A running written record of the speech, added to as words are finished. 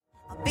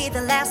be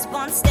the last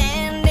one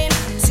standing.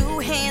 2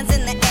 hands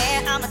in the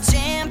air, I'm a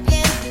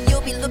champion.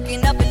 You'll be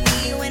looking up at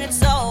me when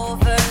it's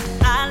over.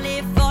 I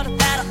live for the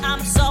battle,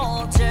 I'm a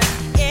soldier.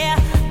 Yeah,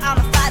 I'm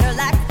a fighter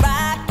like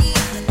Rocky.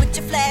 Put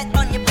your flag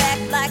on your back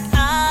like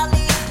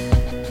Ali.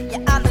 Yeah,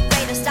 I'm the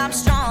greatest, I'm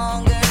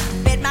stronger.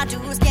 Bet my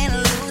dues, can't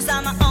lose,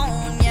 I'm my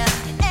own, yeah.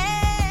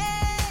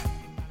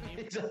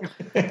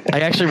 Are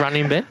you actually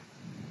running him, Ben?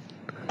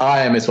 I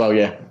am as well,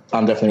 yeah.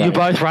 I'm definitely You're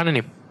running. both running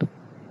him.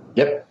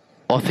 Yep.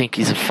 I think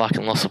he's a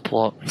fucking loss of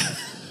plot.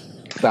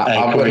 Nah,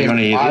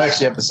 I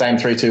actually have the same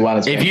 3-2-1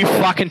 as If you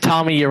fucking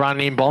tell me you're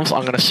running in bombs,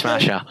 I'm going to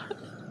smash you.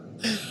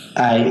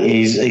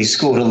 He's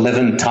scored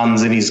 11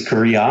 tons in his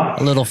career.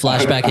 A little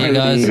flashback here,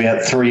 guys.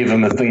 About 3 of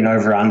them have been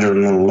over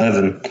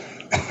 111. And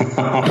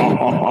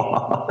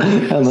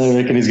I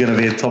reckon he's going to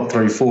be a top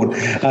 3 forward.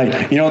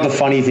 Hey, you know what the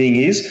funny thing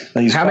is?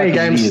 How many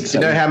games? You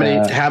know how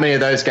many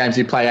of those games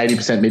you play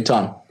 80%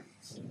 mid-time?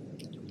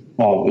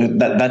 Well,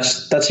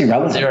 that's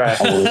irrelevant.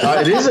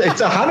 It is.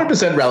 It's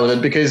 100%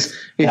 relevant because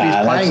if he's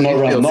playing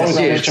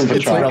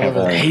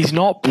midfield, he's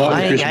not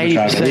playing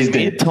 80%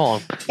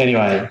 mid-time.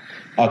 Anyway,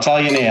 I'll tell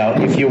you now.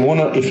 If you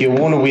want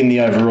to win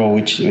the overall,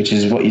 which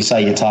is what you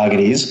say your target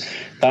is,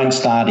 don't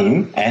start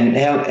him. And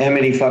how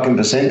many fucking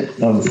percent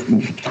of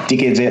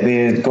dickheads out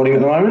there got him at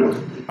the moment?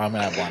 I'm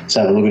going to have one. Let's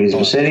have a look at his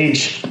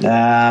percentage.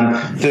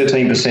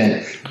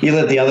 13%. You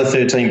let the other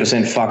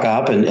 13% fuck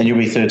up and you'll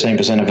be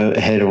 13%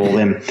 ahead of all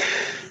them.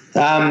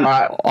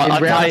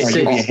 Round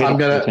 6, I'm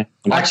going to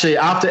actually,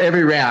 after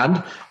every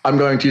round, I'm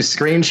going to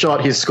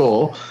screenshot his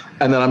score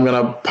and then I'm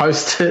going to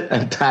post it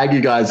and tag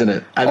you guys in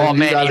it. And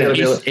make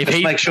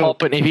sure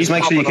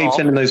you keep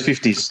sending those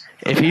 50s.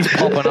 If he's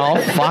popping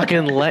off,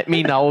 fucking let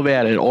me know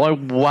about it. I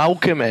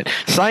welcome it.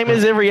 Same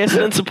as every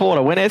Essendon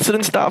supporter. When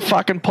Essendon start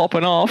fucking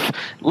popping off,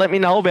 let me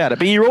know about it.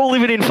 But you're all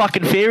living in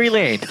fucking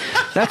fairyland.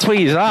 That's where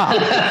you are.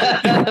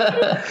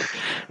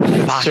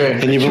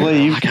 Can you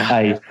believe?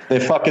 Hey,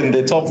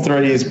 their top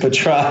 3 is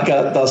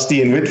Petrarca,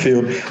 Dusty, and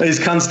Whitfield.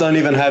 These cunts don't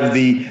even have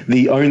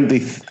the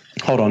only.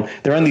 Hold on,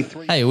 they're only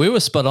 3. Hey, we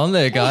were spot on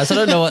there, guys. I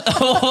don't know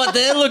what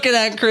they're looking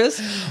at, Chris.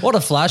 What a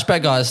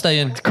flashback, guys. Stay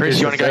in. Chris,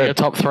 you want to go to your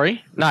top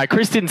 3? No,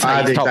 Chris didn't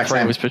say his top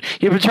 3 was.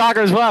 You're Petrarca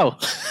as well.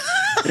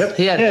 Yep.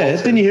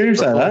 Didn't you hear him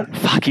say that?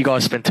 Fuck, you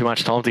guys spent too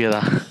much time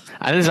together.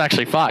 And this is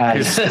actually fucked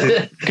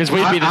because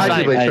we'd be the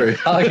same.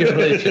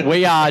 Arguably true.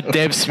 We are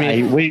Dev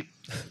Smith.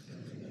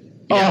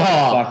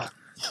 Fuck.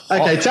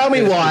 Okay, tell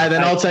me why,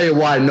 then I'll tell you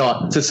why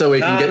not, just so we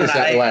can get this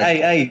out of the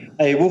way.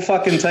 Hey, we'll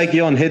fucking take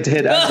you on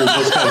head-to-head average.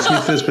 Let's go.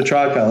 Smith versus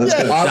Petrarca. Let's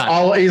go.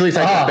 I'll easily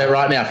take that bet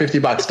right now.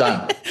 $50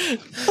 done.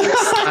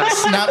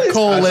 Snap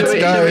call, let's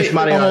go.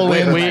 Are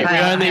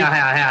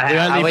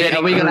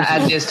we going to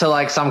add this to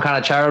like some kind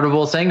of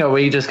charitable thing, or are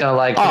we just going to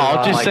like?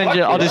 I'll just send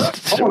you.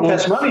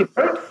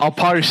 I'll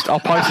post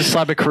a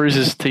slab of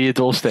cruises to your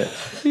doorstep.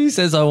 He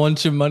says, "I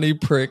want your money,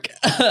 prick."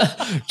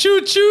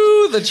 Choo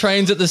choo! The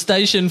trains at the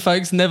station,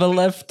 folks, never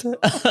left.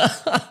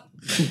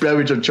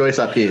 Beverage of choice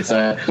up here.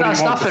 So no,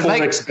 stuff it.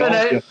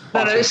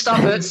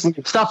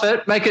 Stuff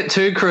it. Make it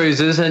 2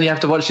 cruises, and you have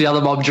to watch the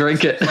other mob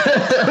drink it. 2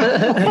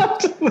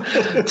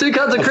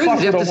 kinds of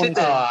cruises. You have to sit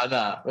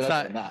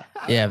there.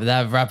 Yeah, but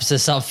that wraps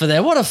us up for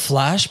there. What a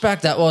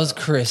flashback that was,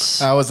 Chris.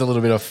 That was a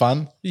little bit of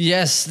fun.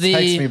 Yes,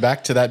 takes me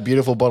back to that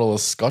beautiful bottle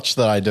of scotch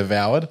that I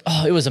devoured.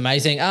 Oh, it was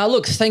amazing.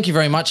 Look, thank you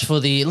very much for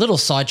the little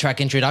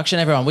sidetrack introduction,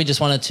 everyone. We just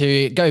wanted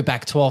to go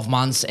back 12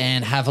 months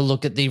and have a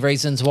look at the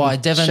reasons why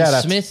Devon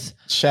Smith.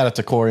 Shout out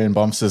to Corey and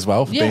Bumps as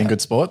well for being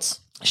good sports.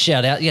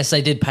 Shout out. Yes,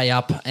 they did pay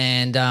up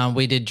and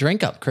we did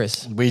drink up,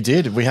 Chris. We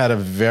did. We had a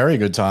very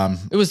good time.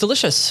 It was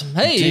delicious.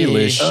 Hey.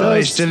 Delicious. Oh,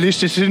 it's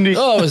delicious, isn't it?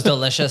 Oh, it was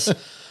delicious.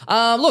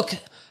 Look,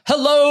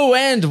 hello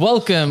and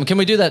welcome. Can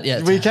we do that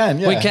yet? We can,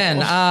 yeah. We can.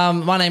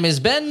 My name is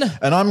Ben.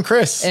 And I'm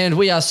Chris. And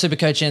we are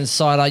Supercoach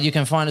Insider. You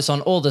can find us on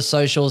all the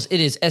socials.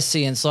 It is SC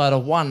Insider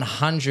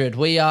 100.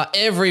 We are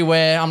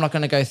everywhere. I'm not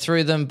going to go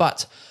through them,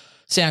 but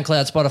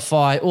SoundCloud,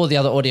 Spotify, all the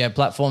other audio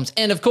platforms.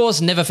 And, of course,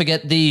 never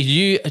forget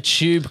the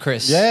YouTube,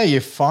 Chris. Yeah, you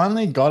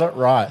finally got it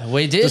right.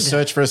 We did. Just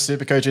search for a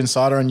Supercoach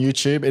Insider on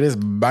YouTube. It is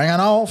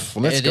banging off.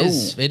 Let's go.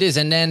 It is.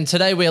 And then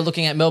today we are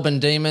looking at Melbourne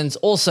Demons,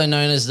 also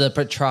known as the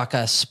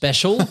Petrarca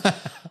Special.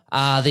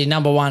 The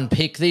number 1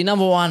 pick, the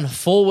number 1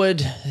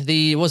 forward,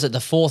 the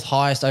 4th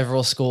highest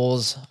overall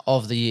scores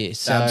of the year.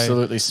 So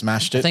absolutely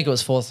smashed it. I think it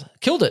was 4th.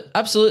 Killed it.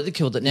 Absolutely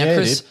killed it. Now, yeah,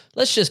 Chris,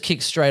 let's just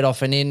kick straight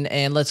off and in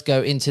and let's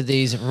go into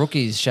these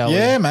rookies, shall we?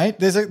 Yeah, mate.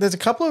 There's a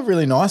couple of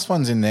really nice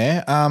ones in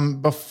there.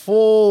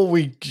 Before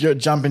we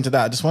jump into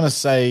that, I just want to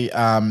say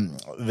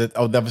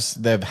that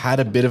they've had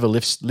a bit of a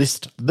list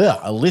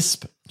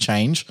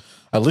change.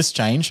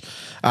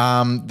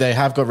 They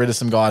have got rid of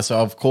some guys. So,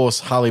 of course,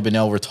 Harley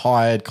Bennell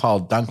retired.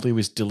 Kyle Dunkley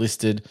was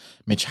delisted.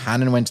 Mitch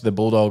Hannon went to the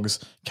Bulldogs.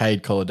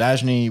 Cade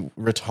Kolodajny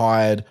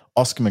retired.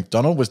 Oscar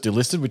McDonald was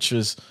delisted, which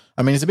is,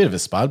 he's a bit of a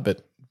spud,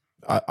 but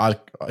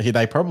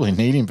they probably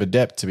need him for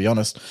depth, to be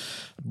honest.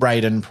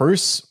 Braden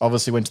Pruce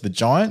obviously went to the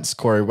Giants.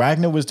 Corey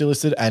Wagner was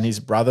delisted, and his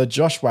brother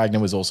Josh Wagner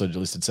was also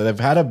delisted. So they've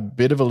had a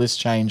bit of a list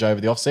change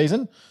over the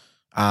offseason.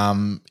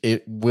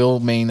 it will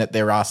mean that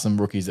there are some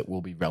rookies that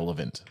will be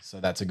relevant. So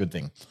that's a good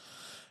thing.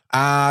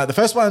 The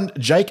first one,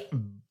 Jake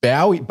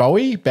Bowie.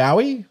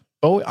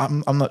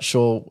 I'm not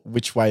sure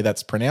which way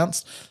that's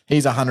pronounced.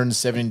 He's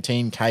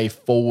 117K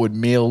forward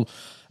mid.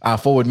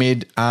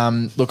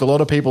 Look, a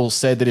lot of people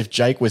said that if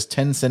Jake was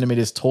 10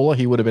 centimeters taller,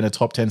 he would have been a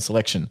top 10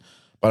 selection.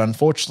 But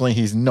unfortunately,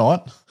 he's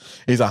not.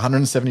 He's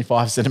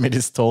 175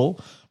 centimeters tall,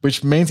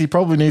 which means he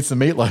probably needs some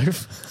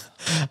meatloaf.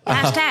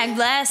 Hashtag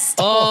blessed.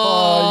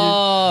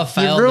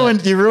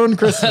 Failed You ruined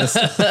Christmas.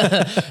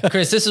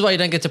 Chris, this is why you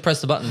don't get to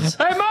press the buttons.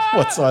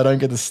 What, so I don't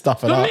get to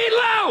stuff it up?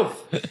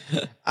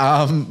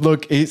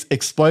 Look, his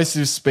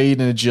explosive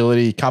speed and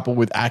agility coupled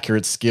with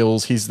accurate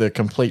skills, he's the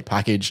complete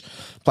package.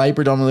 Played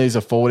predominantly as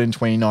a forward in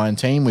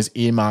 2019, was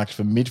earmarked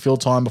for midfield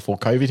time before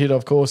COVID hit,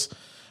 of course.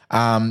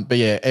 But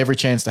yeah, every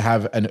chance to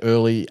have an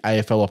early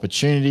AFL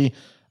opportunity.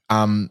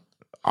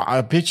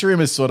 I picture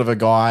him as sort of a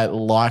guy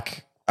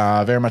like,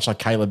 very much like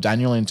Caleb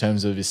Daniel in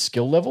terms of his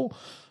skill level,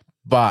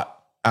 but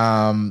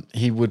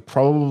he would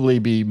probably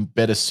be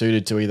better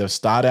suited to either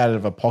start out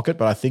of a pocket,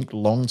 but I think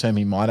long term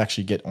he might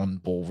actually get on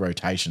ball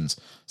rotations.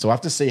 So we'll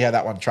have to see how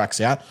that one tracks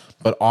out.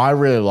 But I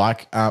really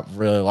like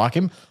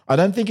him. I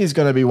don't think he's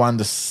going to be one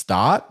to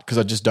start because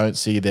I just don't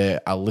see there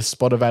a list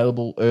spot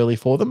available early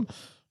for them.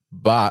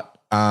 But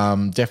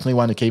definitely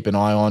one to keep an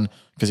eye on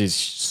because he's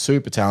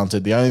super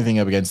talented. The only thing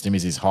up against him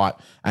is his height,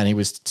 and he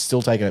was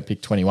still taken at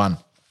pick 21.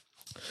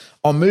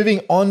 I'm moving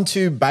on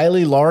to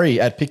Bailey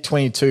Laurie at pick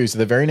 22. So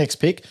the very next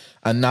pick,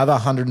 another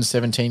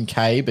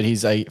 117K, but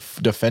he's a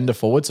defender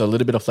forward, so a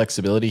little bit of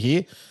flexibility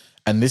here.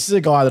 And this is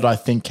a guy that I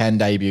think can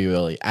debut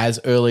early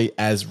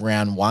as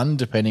round 1,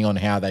 depending on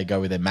how they go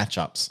with their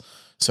matchups.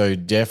 So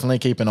definitely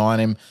keep an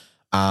eye on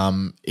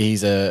him.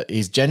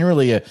 He's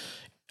generally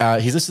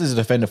he's listed as a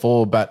defender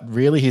forward, but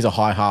really he's a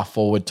high half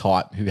forward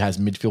type who has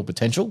midfield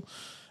potential.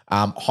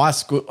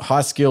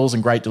 High skills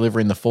and great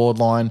delivery in the forward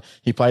line.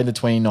 He played the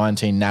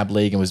 2019 NAB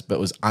League and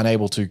was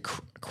unable to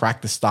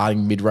crack the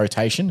starting mid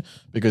rotation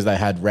because they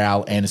had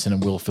Raul Anderson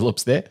and Will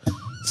Phillips there.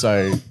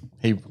 So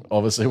he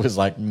obviously was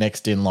like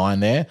next in line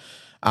there.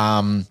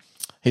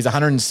 He's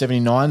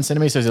 179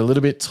 centimeters, so he's a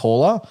little bit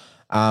taller.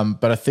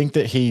 But I think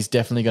that he's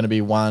definitely going to be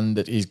one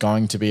that is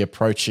going to be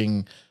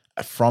approaching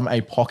from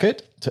a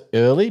pocket to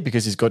early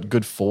because he's got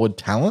good forward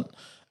talent.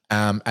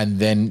 And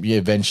then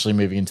eventually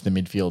moving into the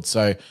midfield.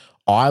 So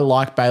I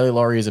like Bailey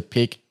Laurie as a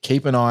pick.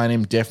 Keep an eye on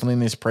him definitely in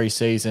this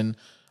preseason.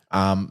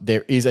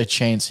 There is a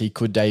chance he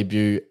could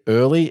debut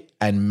early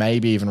and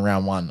maybe even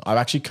round 1. I've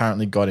actually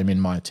currently got him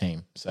in my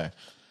team. So,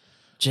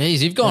 Jeez,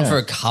 you've gone for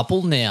a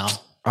couple now.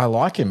 I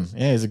like him.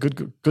 Yeah, he's a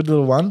good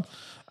little one.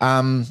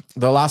 The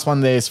last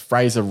one there is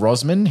Fraser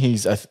Rosman.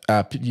 He's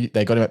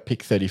they got him at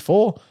pick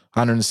 34,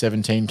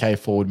 117K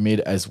forward mid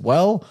as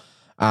well.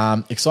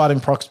 Exciting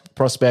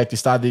prospect. He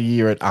started the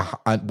year at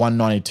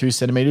 192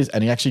 centimeters,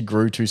 and he actually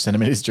grew 2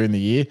 centimeters during the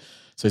year.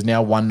 So he's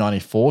now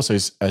 194, so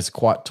he's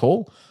quite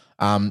tall.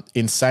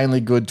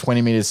 Insanely good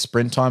 20 meters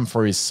sprint time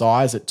for his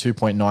size at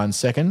 2.9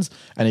 seconds,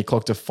 and he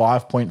clocked a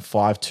 5.52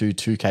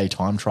 2K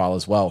time trial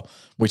as well,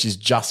 which is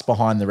just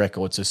behind the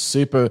record. So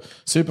super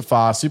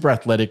fast, super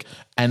athletic,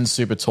 and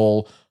super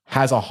tall.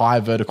 Has a high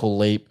vertical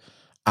leap.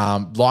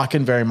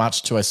 Likened very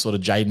much to a sort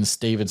of Jaden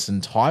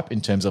Stevenson type in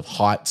terms of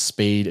height,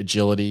 speed,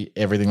 agility,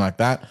 everything like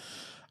that.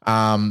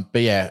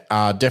 But yeah,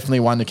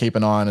 definitely one to keep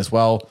an eye on as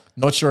well.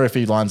 Not sure if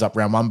he lines up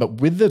round 1,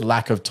 but with the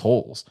lack of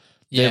talls,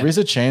 there is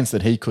a chance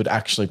that he could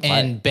actually play.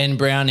 And Ben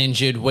Brown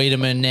injured,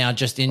 Wiedemann now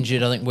just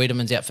injured. I think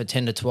Wiedemann's out for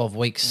 10 to 12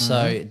 weeks.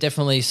 So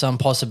definitely some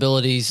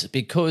possibilities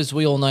because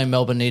we all know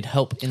Melbourne need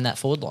help in that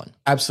forward line.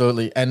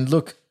 Absolutely. And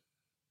look,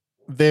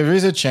 there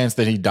is a chance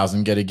that he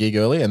doesn't get a gig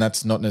early, and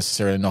that's not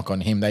necessarily a knock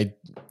on him.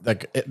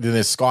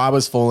 The sky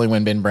was falling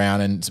when Ben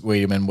Brown and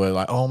Wiedemann were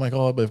like, oh my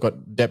God, we've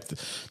got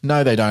depth.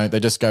 No, they don't.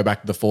 They just go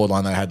back to the forward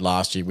line they had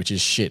last year, which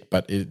is shit,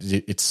 but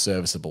it's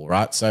serviceable,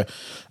 right? So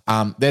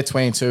they're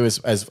 22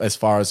 as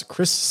far as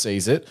Chris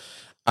sees it.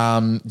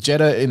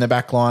 Jetta in the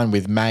back line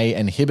with May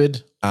and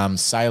Hibbard,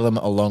 Salem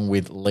along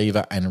with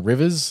Lever and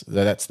Rivers.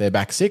 That's their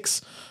back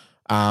 6.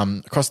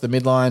 Across the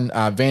midline,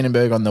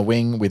 Vandenberg on the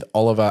wing with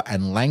Oliver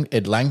and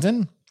Ed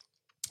Langdon.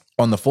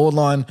 On the forward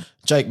line,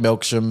 Jake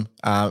Melksham,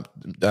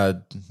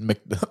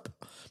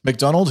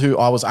 McDonald, who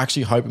I was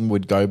actually hoping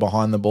would go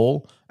behind the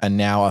ball, and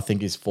now I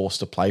think is forced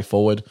to play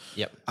forward.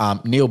 Yep.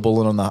 Neil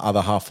Bullen on the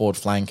other half forward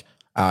flank,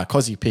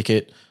 Cozzy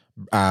Pickett,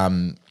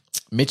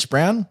 Mitch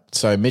Brown.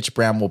 So Mitch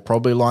Brown will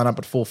probably line up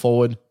at full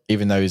forward,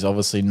 even though he's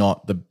obviously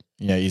not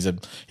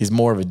he's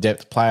more of a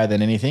depth player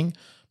than anything.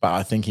 But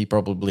I think he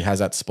probably has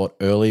that spot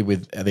early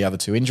with the other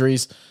 2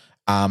 injuries.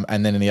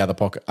 And then in the other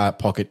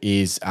pocket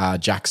is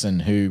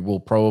Jackson, who will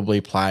probably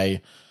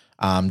play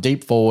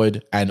deep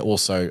forward and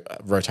also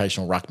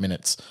rotational ruck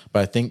minutes.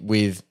 But I think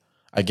with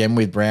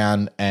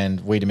Brown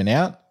and Wiedemann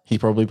out, he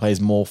probably plays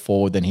more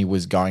forward than he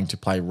was going to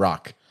play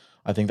ruck.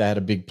 I think they had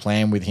a big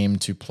plan with him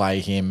to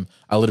play him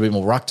a little bit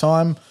more ruck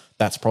time.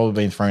 That's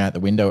probably been thrown out the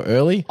window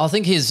early. I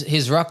think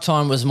his ruck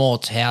time was more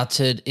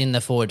touted in the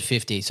forward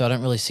 50, so I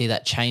don't really see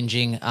that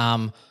changing.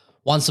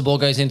 once the ball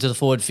goes into the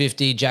forward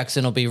 50,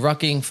 Jackson will be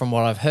rucking from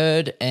what I've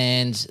heard,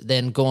 and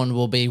then Gawn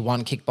will be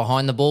one kick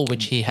behind the ball,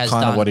 which he has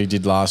Kind done. of what he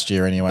did last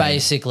year anyway.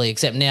 Basically,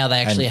 except now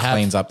they actually and have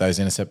cleans up those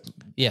intercept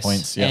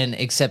points. Yep. and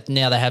except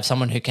now they have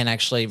someone who can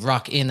actually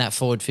ruck in that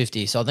forward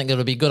 50. So I think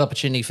it'll be a good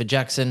opportunity for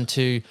Jackson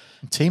to.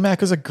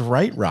 T-Mac is a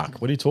great ruck.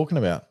 What are you talking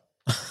about?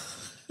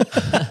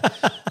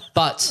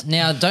 But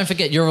now don't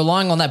forget, you're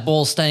relying on that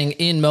ball staying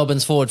in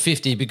Melbourne's forward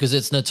 50 because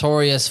it's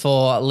notorious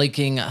for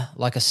leaking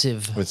like a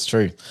sieve. It's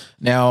true.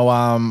 Now,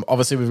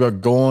 obviously, we've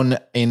got Gawn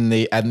in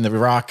the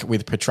ruck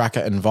with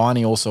Petraka and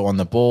Viney also on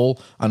the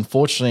ball.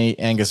 Unfortunately,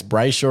 Angus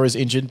Brayshaw is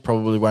injured,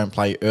 probably won't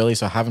play early,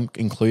 so I haven't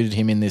included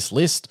him in this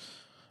list.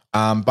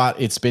 But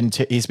he's been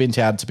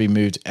touted to be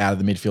moved out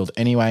of the midfield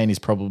anyway, and he's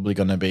probably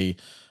going to be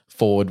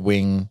forward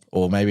wing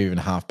or maybe even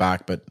half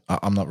back, but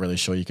I'm not really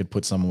sure you could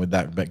put someone with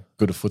that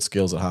good of foot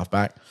skills at half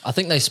back. I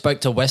think they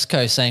spoke to West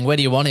Coast saying, where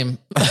do you want him?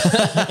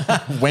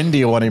 When do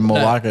you want him more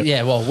like it?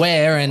 Yeah, well,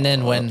 where and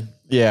then when.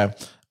 Yeah.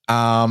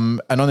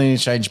 And on the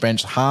interchange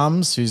bench,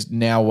 Harms, who's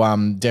now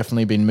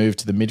definitely been moved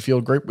to the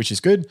midfield group, which is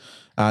good.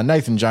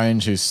 Nathan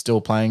Jones, who's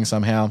still playing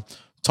somehow.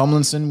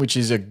 Tomlinson, which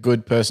is a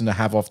good person to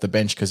have off the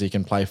bench because he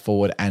can play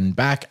forward and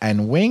back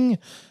and wing.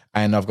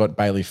 And I've got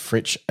Bailey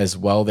Fritsch as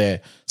well there.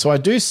 So I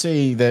do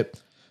see that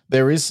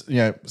there is,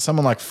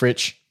 someone like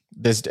Fritsch,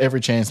 there's every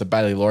chance that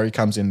Bailey Laurie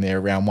comes in there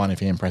round one if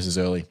he impresses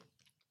early.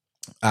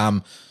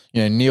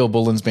 Neil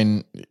Bullen's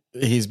been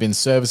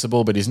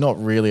serviceable, but he's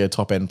not really a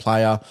top end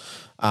player.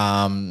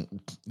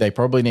 They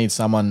probably need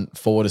someone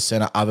forward to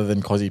centre other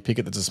than Cozzy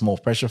Pickett that's a small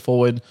pressure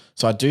forward.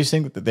 So I do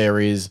think that there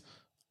is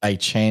a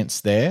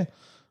chance there,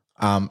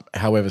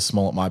 however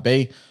small it might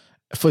be.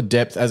 For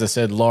depth, as I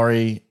said,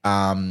 Laurie,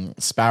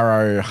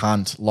 Sparrow,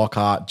 Hunt,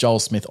 Lockhart, Joel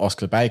Smith,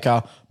 Oscar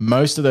Baker.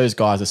 Most of those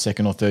guys are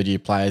second or third year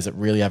players that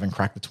really haven't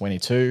cracked the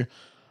 22.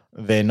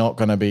 They're not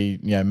going to be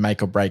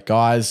make or break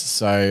guys.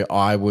 So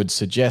I would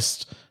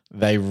suggest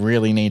they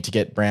really need to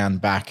get Brown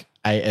back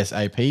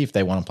ASAP if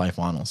they want to play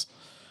finals.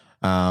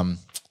 And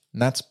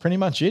that's pretty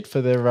much it for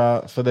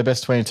their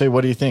best 22.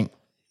 What do you think?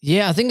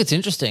 Yeah, I think it's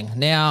interesting.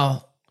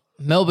 Now,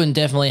 Melbourne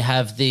definitely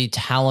have the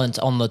talent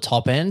on the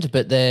top end,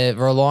 but they're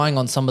relying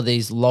on some of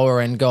these lower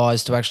end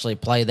guys to actually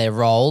play their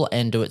role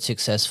and do it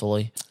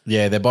successfully.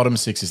 Yeah, their bottom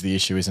six is the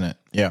issue, isn't it?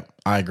 Yeah,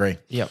 I agree.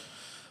 Yep.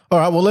 All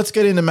right, well, let's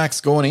get into Max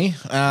Gorney.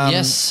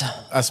 Yes.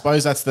 I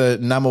suppose that's the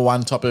number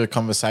one topic of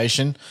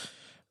conversation.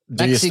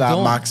 Do you Maxi start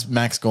Gawn.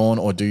 Max Gawn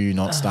or do you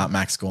not start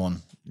Max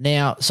Gawn?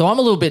 Now, so I'm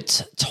a little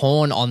bit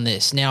torn on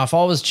this. Now, if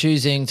I was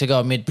choosing to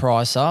go a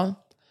mid-pricer,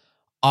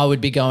 I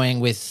would be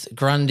going with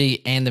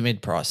Grundy and the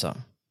mid-pricer,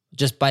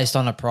 just based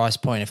on a price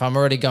point. If I'm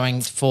already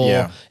going for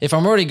a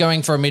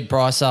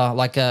mid-pricer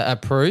like a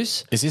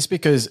Bruce. Is this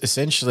because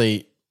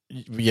essentially,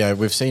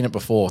 we've seen it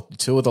before,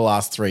 2 of the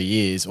last 3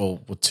 years or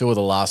 2 of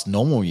the last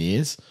normal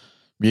years,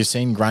 we've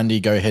seen Grundy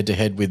go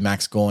head-to-head with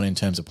Max Gawn in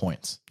terms of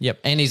points. Yep,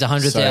 and he's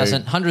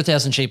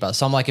 100,000 cheaper.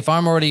 So I'm like, if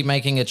I'm already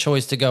making a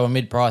choice to go a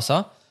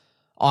mid-pricer,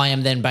 I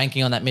am then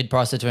banking on that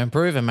mid-pricer to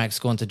improve and Max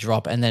Gawn to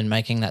drop and then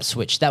making that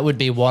switch. That would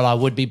be what I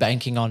would be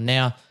banking on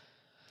now.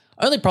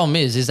 Only problem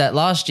is that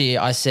last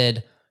year I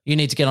said you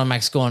need to get on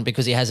Max Gawn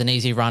because he has an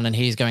easy run and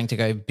he's going to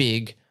go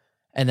big.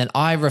 And then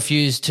I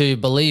refused to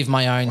believe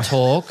my own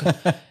talk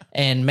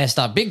and messed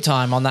up big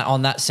time on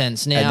that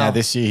sense. Now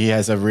this year he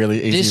has a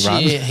really easy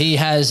run. This year he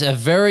has a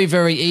very,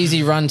 very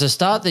easy run to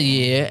start the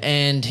year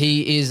and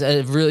he is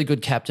a really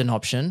good captain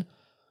option.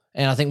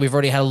 And I think we've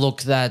already had a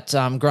look that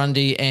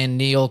Grundy and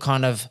Neil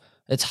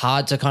it's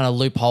hard to kind of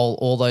loophole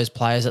all those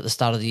players at the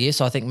start of the year.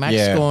 So I think Max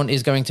Gawn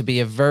is going to be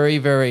a very,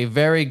 very,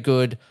 very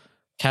good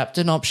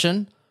captain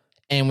option.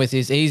 And with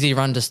his easy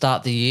run to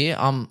start the year,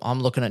 I'm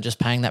looking at just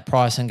paying that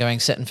price and going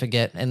set and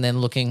forget and then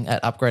looking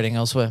at upgrading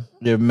elsewhere.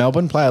 Yeah,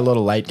 Melbourne play a lot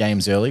of late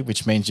games early,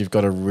 which means you've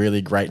got a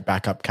really great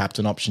backup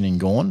captain option in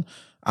Gawn.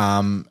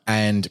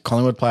 And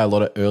Collingwood play a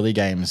lot of early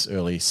games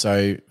early.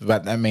 So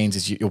what that means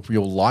is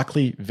you'll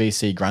likely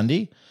VC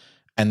Grundy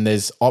and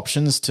there's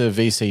options to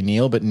VC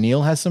Neil, but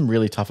Neil has some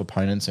really tough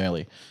opponents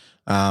early.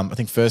 I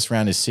think first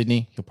round is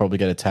Sydney. He'll probably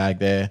get a tag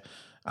there.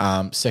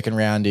 Second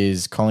round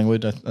is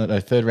Collingwood.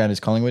 Third round is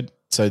Collingwood.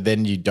 So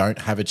then you don't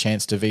have a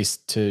chance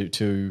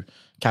to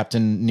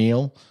captain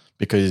Neil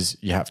because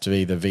you have to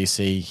either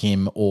VC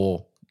him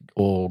or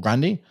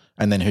Grundy,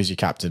 and then who's your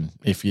captain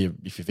if your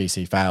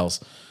VC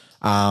fails.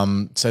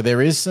 So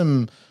there is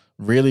some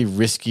really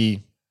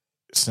risky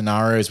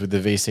scenarios with the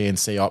VC and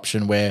C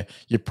option where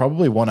you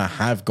probably want to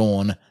have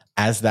Gawn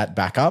as that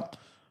backup,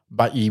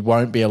 but you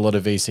won't be a lot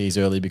of VCs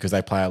early because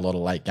they play a lot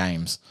of late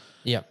games.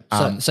 Yeah.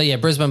 So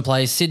Brisbane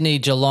plays Sydney,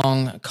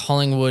 Geelong,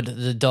 Collingwood,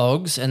 the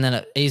Dogs, and then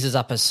it eases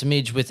up a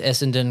smidge with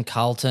Essendon,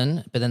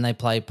 Carlton, but then they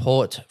play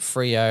Port,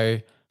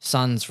 Freo,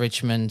 Suns,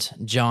 Richmond,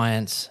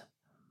 Giants,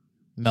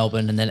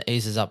 Melbourne, and then it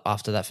eases up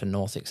after that for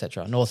North,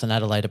 etc. North and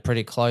Adelaide are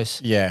pretty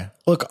close. Yeah.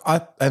 Look,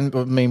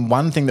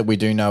 one thing that we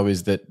do know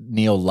is that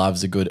Neil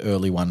loves a good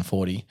early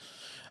 140.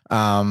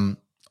 I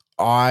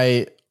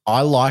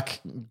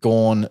like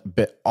Gawn,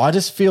 but I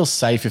just feel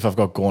safe if I've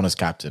got Gawn as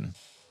captain.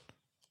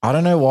 I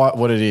don't know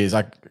what it is.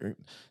 Like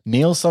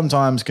Neil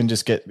sometimes can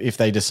just get, if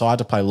they decide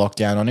to play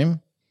lockdown on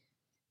him,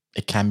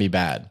 it can be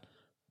bad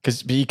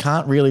because you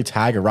can't really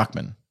tag a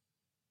ruckman.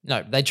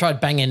 No, they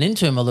tried banging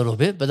into him a little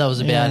bit, but that was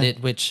about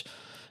it, which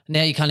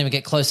now you can't even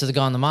get close to the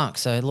guy on the mark.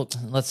 So, look,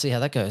 let's see how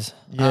that goes.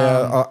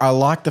 Yeah, I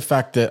like the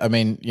fact that, I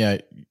mean, you know,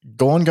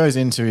 Gawn goes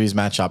into his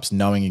matchups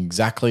knowing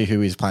exactly who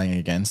he's playing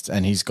against,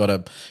 and he's got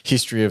a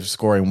history of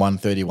scoring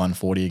 130,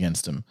 140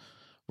 against him.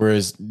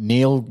 Whereas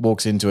Neil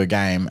walks into a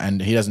game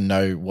and he doesn't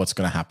know what's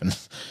going to happen,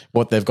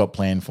 what they've got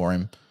planned for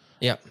him.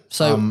 Yep.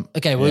 So,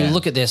 we'll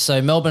look at this.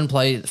 So, Melbourne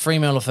play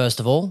Fremantle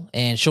first of all,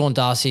 and Sean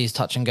Darcy's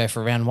touch and go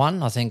for round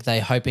one. I think they're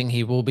hoping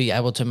he will be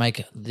able to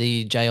make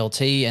the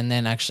JLT and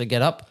then actually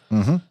get up.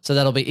 Mm-hmm. So,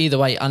 that'll be either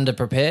way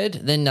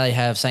underprepared. Then they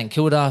have St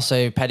Kilda.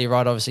 So, Paddy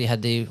Wright obviously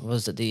had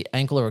the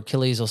ankle or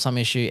Achilles or some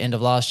issue end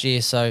of last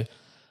year. So,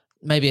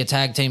 maybe a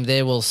tag team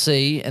there, we'll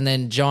see. And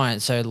then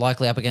Giants, so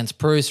likely up against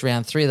Bruce,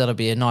 round 3. That'll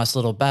be a nice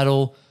little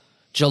battle.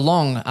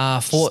 Geelong,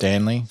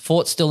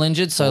 Fort's still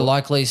injured, so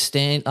likely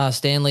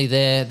Stanley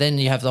there. Then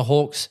you have the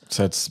Hawks.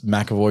 So it's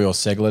McAvoy or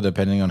Segler,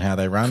 depending on how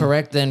they run.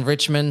 Correct. Then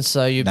Richmond,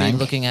 so you'd be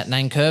looking at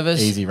Nankervis.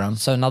 Easy run.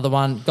 So another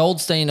one.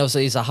 Goldstein,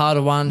 obviously, is a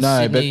harder one. No,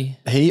 Sydney,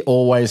 but he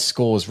always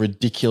scores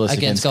ridiculous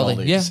against Goldie.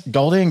 Goldie. Yeah.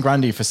 Goldie and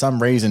Grundy, for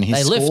some reason, his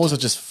They scores lift. are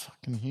just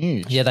fucking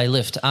huge. Yeah, they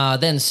lift.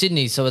 Then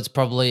Sydney, so it's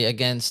probably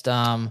against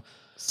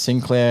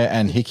Sinclair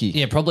and Hickey.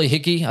 Yeah, probably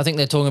Hickey. I think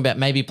they're talking about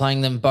maybe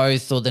playing them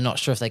both, or they're not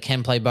sure if they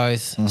can play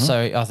both. Mm-hmm.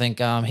 So I think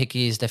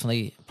Hickey is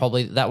definitely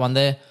probably that one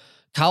there.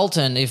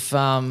 Carlton, if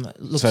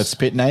looks, So it's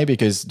Pitney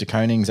because De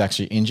Koning's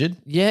actually injured.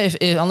 yeah, if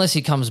unless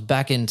he comes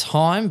back in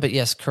time, but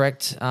yes,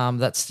 correct.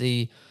 That's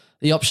the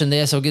option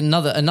there. So we'll get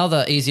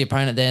another easy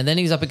opponent there, and then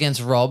he's up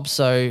against Rob.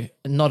 So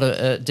not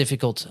a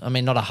difficult. I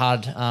mean, not a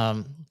hard.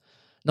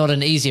 Not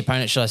an easy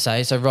opponent, should I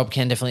say. So Rob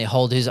can definitely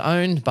hold his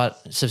own,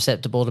 but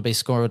susceptible to be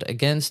scored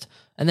against.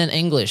 And then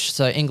English.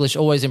 So English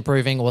always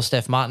improving, or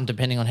Steph Martin,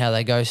 depending on how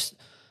they go.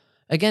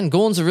 Again,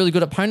 Gawn's a really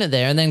good opponent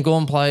there. And then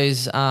Gawn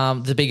plays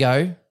the Big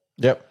O.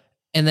 Yep.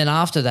 And then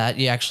after that,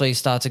 you actually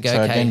start to go,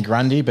 So okay. again,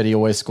 Grundy, but he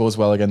always scores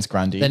well against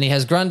Grundy. Then he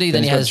has Grundy,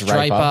 then he he's has got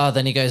Draper,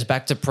 then he goes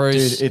back to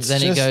Bruce, Dude, it's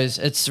then he just- goes,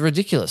 it's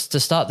ridiculous to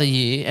start the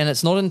year. And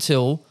it's not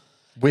until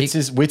Wits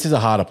is a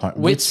hard opponent.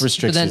 Wits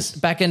restricts but then us.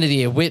 back end of the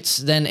year, Wits,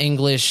 then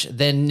English,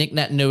 then Nick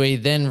Nat Nui,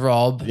 then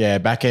Rob. Yeah,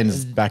 back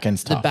end's The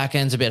tough. back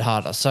end's a bit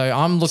harder. So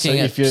I'm looking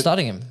at if you're-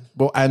 starting him.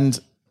 Well, and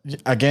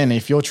again,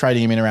 if you're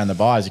trading him in around the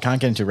buys, you can't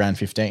get into round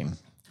 15.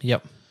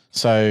 Yep.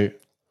 So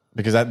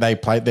because they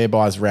played their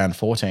buys round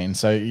 14,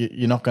 so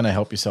you're not going to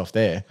help yourself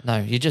there. No,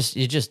 you just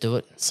do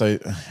it. So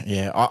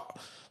yeah,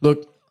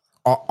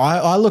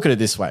 I look at it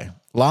this way.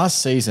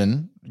 Last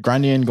season,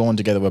 Grundy and Gawn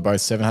together were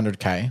both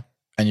 $700K,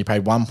 and you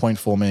paid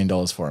 $1.4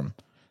 million for him.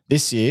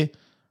 This year,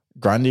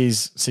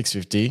 Grundy's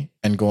 $650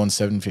 and Gawn's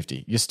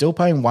 $750. You're still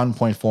paying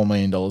 $1.4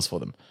 million for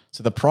them.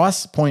 So the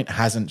price point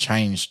hasn't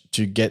changed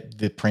to get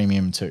the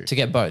premium too. To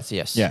get both,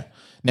 yes. Yeah.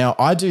 Now,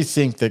 I do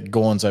think that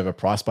Gawn's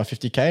overpriced by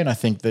 $50K, and I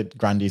think that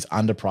Grundy's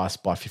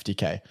underpriced by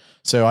 $50K.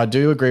 So I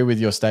do agree with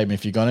your statement.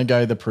 If you're going to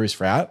go the Bruce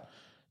route,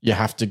 you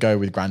have to go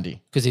with Grundy,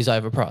 Because he's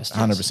overpriced.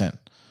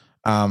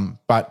 100%.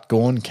 But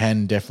Gawn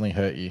can definitely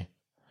hurt you.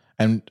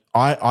 And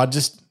I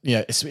just,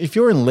 if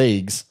you're in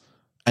leagues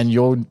and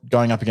you're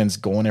going up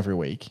against Gawn every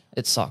week,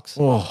 It sucks.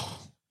 oh,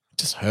 it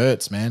just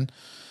hurts, man.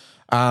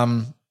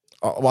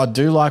 I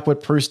do like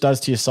what Bruce does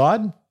to your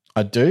side.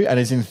 I do. And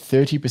it's in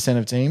 30%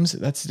 of teams.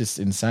 That's just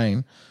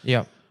insane.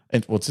 Yeah.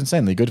 It's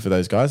insanely good for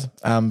those guys.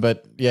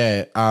 But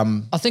yeah,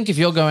 I think if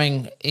you're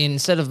going,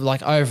 instead of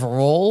like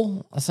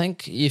overall, I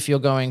think if you're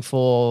going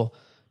for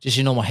just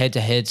your normal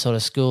head-to-head sort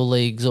of school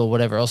leagues or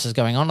whatever else is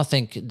going on, I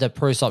think the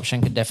Bruce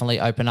option could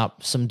definitely open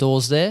up some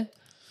doors there.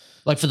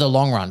 Like for the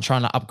long run,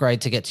 trying to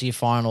upgrade to get to your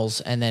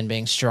finals and then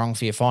being strong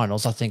for your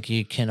finals, I think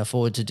you can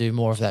afford to do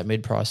more of that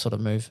mid-price sort of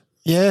move.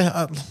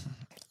 yeah.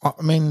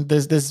 I mean,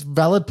 there's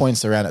valid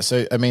points around it.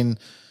 So I mean,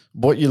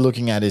 what you're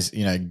looking at is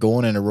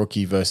Gawn and a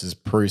rookie versus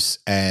Bruce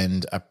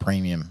and a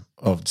premium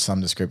of some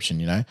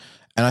description. And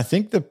I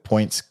think the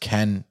points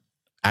can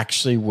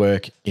actually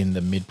work in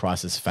the mid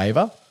price's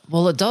favor.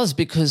 Well, it does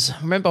because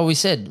remember we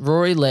said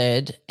Rory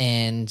Laird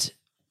and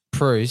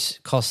Bruce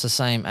cost the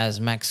same as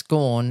Max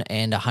Gawn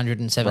and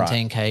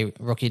 117K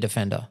rookie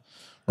defender.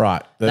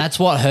 Right. That's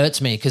what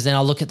hurts me because then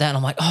I look at that and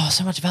I'm like, oh,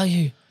 so much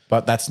value.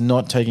 But that's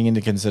not taking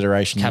into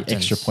consideration the Captains.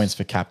 extra points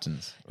for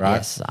captains, right?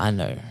 Yes, I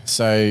know.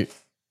 So,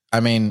 I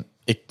mean,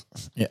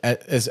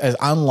 as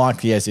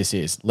unlikely as this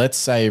is, let's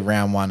say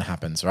round one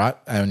happens, right?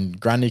 And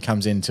Grundy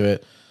comes into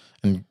it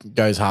and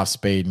goes half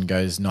speed and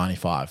goes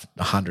 95,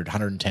 100,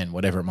 110,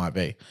 whatever it might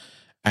be.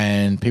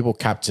 And people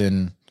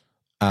captain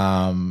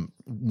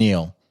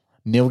Neil.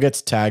 Neil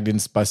gets tagged in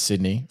by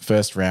Sydney,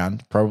 first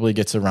round, probably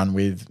gets a run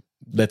with,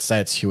 let's say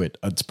it's Hewitt.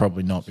 It's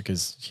probably not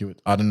because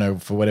Hewitt, I don't know,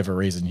 for whatever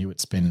reason,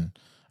 Hewitt's been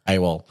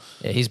AWOL.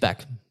 Yeah, he's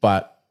back.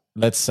 But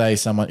let's say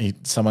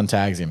someone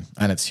tags him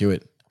and it's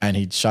Hewitt and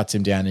he shuts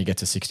him down and he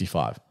gets a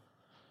 65,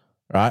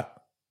 right?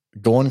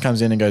 Gawn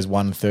comes in and goes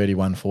 130,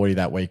 140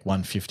 that week,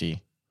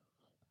 150.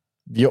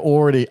 You're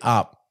already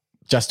up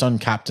just on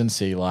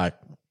captaincy, like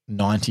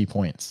 90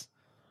 points.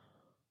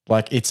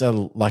 Like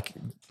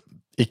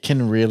it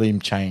can really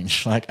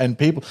change. Like, and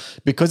people,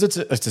 because it's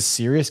a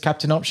serious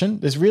captain option,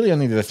 there's really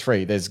only the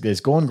three. There's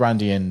Gawn,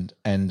 Grundy, and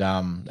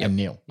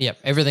Neil. Yep.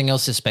 Everything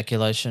else is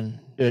speculation.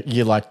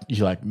 You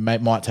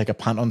might take a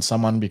punt on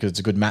someone because it's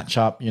a good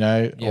matchup,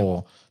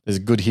 or there's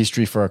a good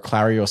history for a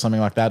Clary or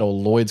something like that, or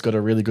Lloyd's got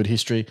a really good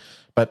history.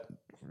 But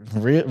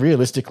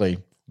realistically,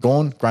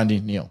 Gawn, Grundy,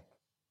 Neil.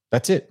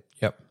 That's it.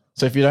 Yep.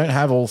 So if you don't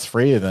have all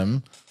three of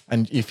them,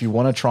 and if you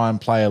want to try and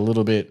play a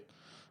little bit,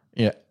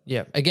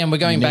 yeah. Again, we're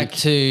going back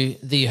to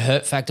the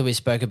hurt factor we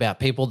spoke about.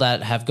 People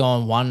that have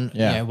gone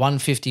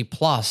 150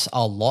 plus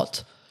a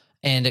lot,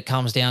 and it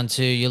comes down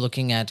to you're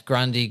looking at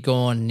Grundy,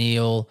 Gawn,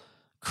 Neil,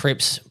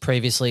 Cripps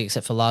previously,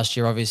 except for last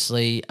year,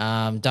 obviously.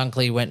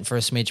 Dunkley went for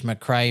a smidge.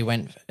 McRae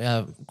went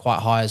quite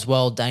high as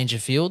well.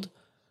 Dangerfield.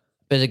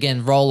 But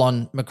again, roll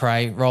on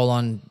McRae, roll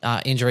on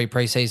injury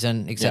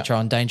preseason, etc.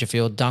 on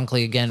Dangerfield.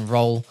 Dunkley again,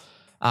 roll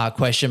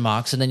question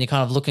marks, and then you're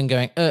kind of looking,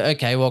 going,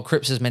 okay, well,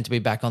 Cripps is meant to be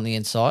back on the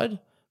inside,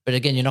 but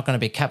again, you're not going to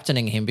be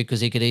captaining him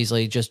because he could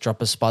easily just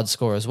drop a spud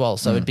score as well.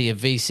 So it'd be a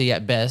VC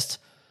at best.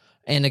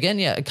 And again,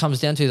 it comes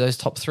down to those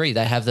top three.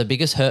 They have the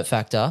biggest hurt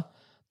factor,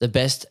 the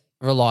best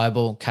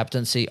reliable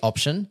captaincy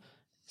option.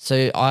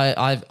 So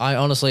I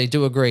honestly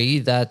do agree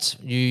that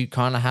you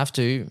kind of have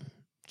to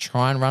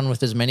try and run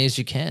with as many as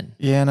you can.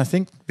 Yeah, and I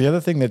think the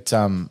other thing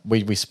that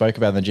we spoke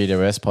about in the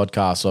GWS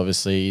podcast,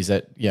 obviously, is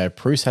that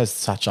Bruce has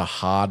such a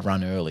hard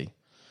run early.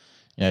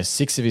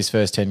 6 of his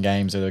first 10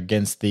 games are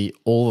against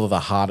all of the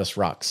hardest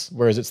rucks,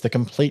 whereas it's the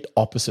complete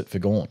opposite for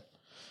Gawn.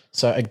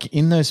 So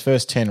in those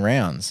first 10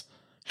 rounds,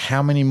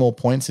 how many more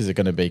points is it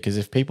going to be? Because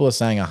if people are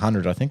saying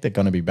 100, I think they're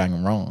going to be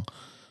bang wrong.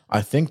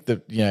 I think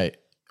that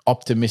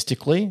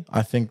optimistically,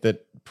 I think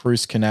that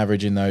Bruce can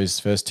average in those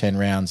first 10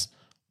 rounds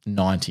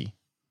 90.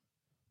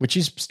 Which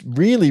is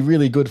really,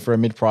 really good for a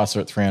mid-pricer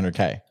at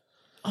 300K.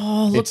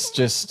 Oh, look, it's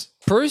just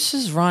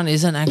Bruce's run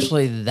isn't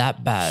actually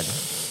that bad.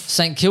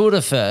 St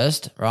Kilda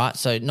first, right?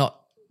 So not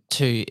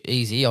too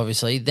easy,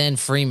 obviously. Then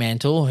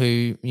Fremantle,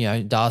 who,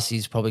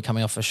 Darcy's probably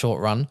coming off a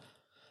short run.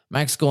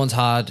 Max Gawn's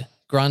hard.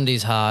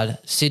 Grundy's hard.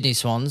 Sydney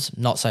Swans,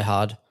 not so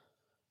hard,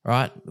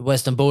 right?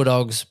 Western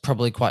Bulldogs,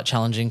 probably quite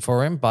challenging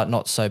for him, but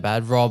not so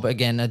bad. Rob,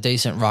 again, a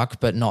decent ruck,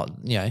 but not,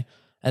 And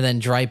then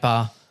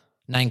Draper,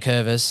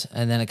 Nankervis,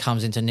 and then it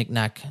comes into Nick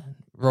Nack,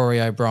 Rory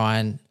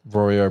O'Brien.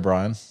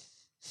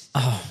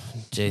 Oh,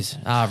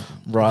 jeez.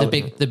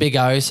 The big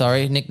O,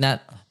 sorry. Nick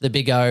Nat, the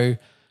big O,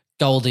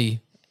 Goldie.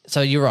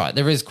 So you're right.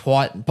 There is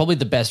probably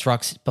the best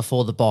rucks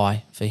before the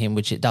bye for him,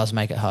 which it does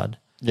make it hard.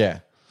 Yeah.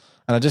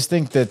 And I just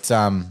think that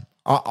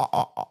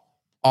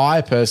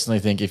I personally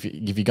think if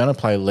you're going to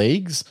play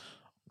leagues,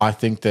 I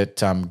think that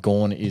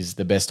Gawn is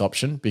the best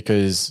option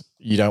because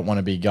you don't want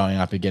to be going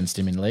up against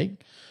him in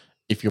league.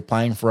 If you're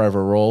playing for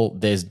overall,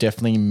 there's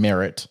definitely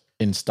merit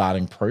in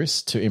starting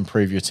Bruce to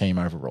improve your team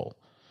overall.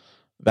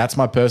 That's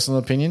my personal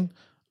opinion.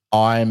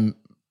 Even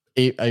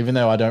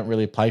though I don't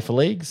really play for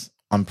leagues,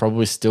 I'm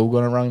probably still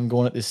going to run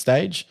Gawn at this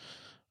stage.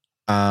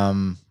 I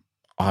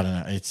don't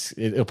know.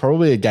 It'll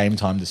probably be a game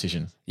time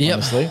decision,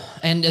 honestly.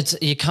 And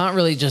you can't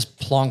really just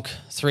plonk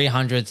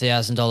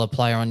 $300,000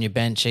 player on your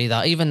bench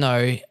either, even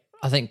though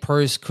I think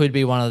Bruce could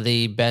be one of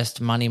the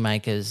best money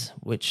makers,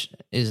 which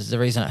is the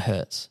reason it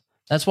hurts.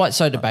 That's why it's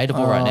so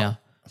debatable right now.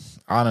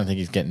 I don't think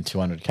he's getting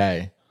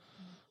 200K.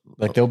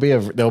 Like there'll be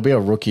a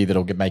rookie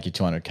that'll make you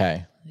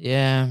 200K.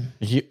 Yeah.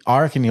 I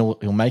reckon he'll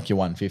make you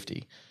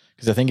 150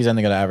 because I think he's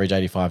only got to average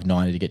 85,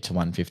 90 to get to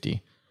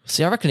 150.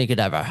 See, I reckon he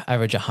could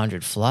average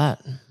 100 flat.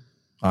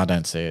 I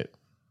don't see it.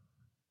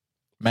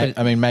 But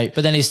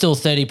then he's still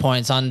 30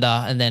 points under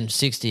and then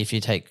 60 if you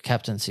take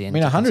captaincy.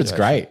 100's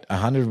great.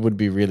 100 would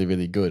be really,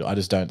 really good. I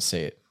just don't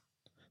see it.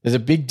 There's a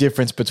big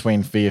difference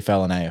between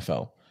VFL and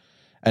AFL.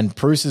 And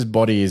Bruce's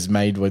body is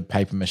made with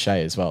paper mache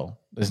as well.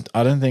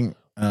 I don't know.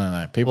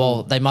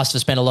 Well, they must have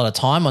spent a lot of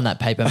time on that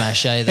paper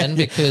mache then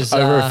because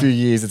over a few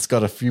years, it's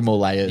got a few more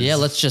layers. Yeah,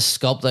 let's just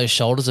sculpt those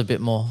shoulders a bit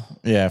more.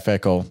 Yeah, fair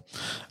call.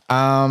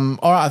 All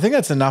right, I think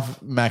that's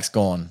enough Max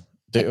Gawn.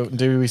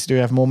 Do we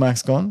have more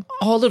Max Gawn?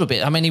 Oh, a little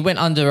bit. I mean, he went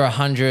under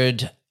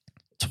 100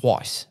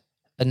 twice,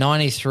 a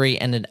 93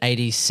 and an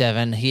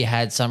 87. He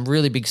had some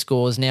really big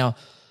scores. Now,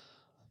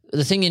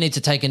 the thing you need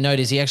to take a note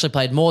is he actually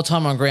played more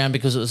time on ground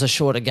because it was a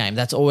shorter game.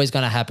 That's always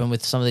going to happen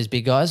with some of these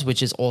big guys,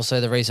 which is also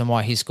the reason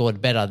why he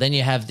scored better. Then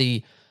you have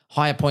the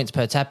higher points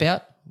per tap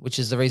out, which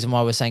is the reason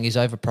why we're saying he's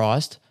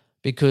overpriced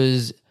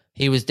because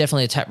he was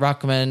definitely a tap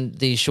ruckman.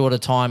 The shorter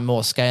time,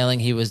 more scaling,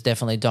 he was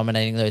definitely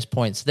dominating those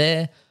points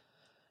there.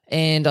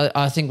 And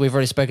I think we've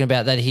already spoken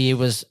about that he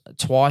was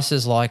twice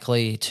as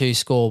likely to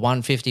score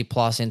 150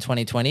 plus in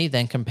 2020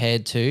 than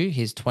compared to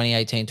his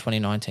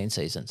 2018-2019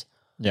 seasons.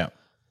 Yeah.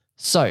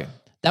 So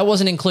that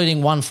wasn't including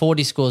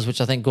 140 scores,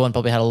 which I think Gawn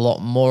probably had a lot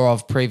more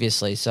of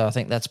previously. So I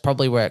think that's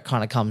probably where it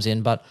kind of comes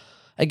in. But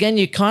again,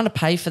 you kind of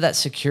pay for that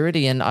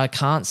security, and I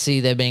can't see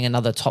there being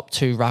another top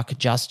two ruck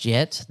just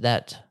yet.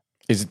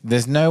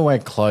 There's nowhere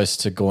close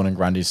to Gawn and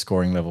Grundy's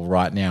scoring level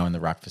right now in the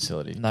ruck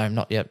facility. No,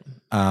 not yet.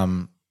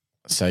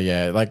 So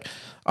yeah, like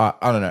I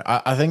don't know.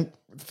 I think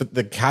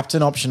the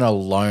captain option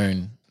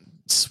alone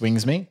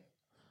swings me.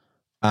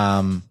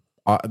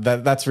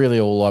 That's really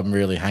all I'm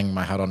really hanging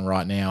my hat on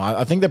right now.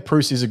 I think that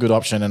Bruce is a good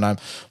option, and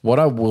what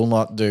I will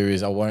not do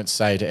is I won't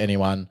say to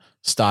anyone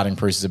starting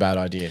Bruce is a bad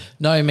idea.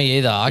 No, me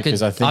either.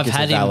 Because I think it's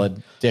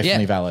valid,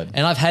 definitely valid.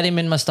 And I've had him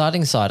in my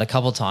starting side a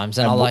couple of times,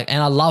 and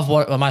I love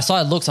what my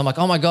side looks. I'm like,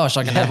 oh my gosh,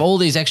 I can have all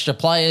these extra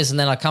players, and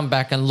then I come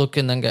back and look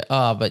and then go,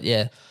 oh, but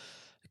yeah,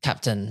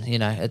 captain.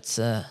 It's.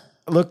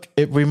 Look,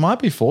 we might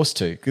be forced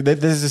to.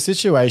 There's a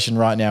situation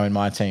right now in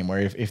my team where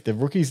if the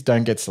rookies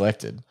don't get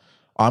selected,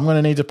 I'm going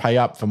to need to pay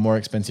up for more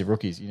expensive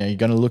rookies. You're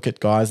going to look at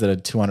guys that are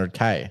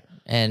 200K.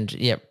 And,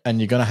 and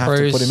you're going to have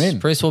to put him in.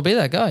 Bruce will be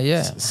that guy,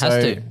 yeah. Has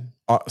to.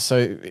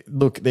 So,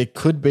 look, there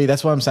could be –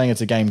 that's why I'm saying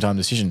it's a game time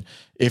decision.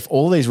 If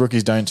all these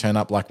rookies don't turn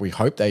up like we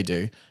hope they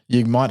do,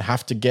 you might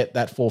have to get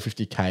that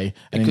 $450K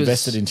and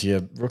invest it into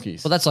your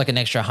rookies. Well, that's like an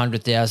extra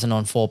 100,000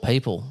 on 4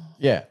 people.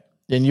 Yeah.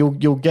 And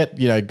you'll get,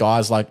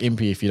 guys like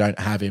Impey if you don't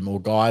have him,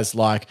 or guys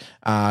like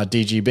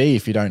DGB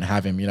if you don't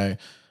have him,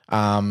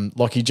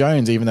 Lockie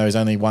Jones, even though he's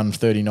only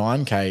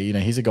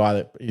 139K, he's a guy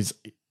that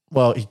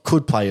he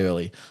could play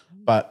early,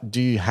 but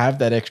do you have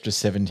that extra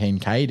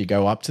 17K to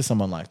go up to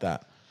someone like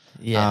that?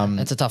 Yeah,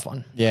 it's a tough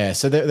one. Yeah,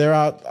 so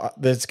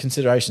there's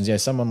considerations. Yeah,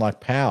 someone like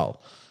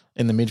Powell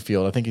in the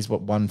midfield, I think he's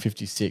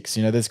 156.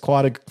 There's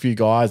quite a few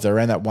guys that are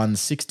around that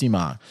 160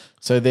 mark.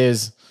 So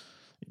there's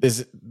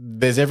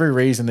every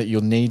reason that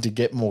you'll need to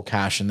get more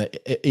cash, and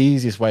the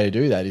easiest way to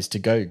do that is to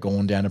go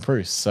Gawn down to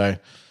Bruce. So,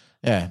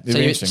 yeah.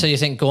 So you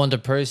think Gawn to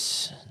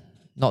Bruce,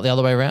 not the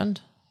other way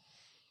around?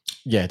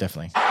 Yeah,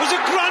 definitely. Was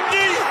it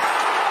Grundy?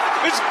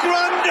 It's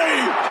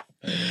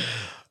Grundy!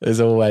 There's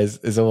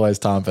always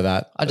time for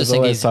that. I just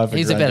think he's a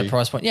better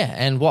price point. Yeah,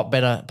 and what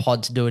better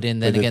pod to do it in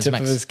than against tip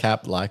Max? Of his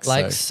cap, like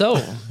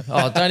so.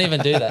 Oh, don't even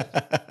do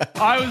that.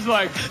 I was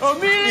like,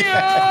 Amelia!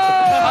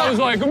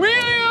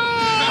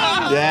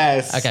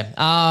 Yes. Okay.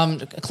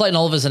 Clayton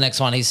Oliver's the next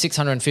one. He's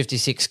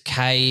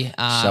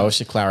 656K. Show us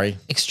your Clary.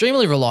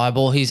 Extremely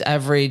reliable. He's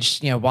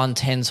averaged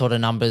 110 sort of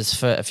numbers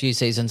for a few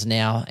seasons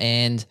now,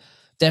 and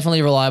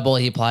definitely reliable.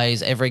 He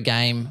plays every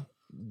game.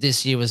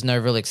 This year was no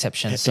real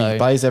exception. So he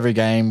plays every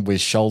game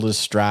with shoulders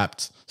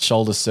strapped,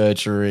 shoulder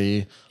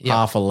surgery,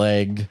 half a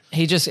leg.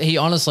 He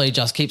honestly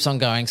just keeps on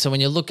going. So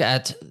when you look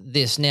at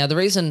this now,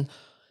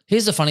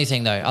 here's the funny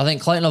thing though. I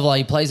think Clayton Oliver,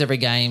 he plays every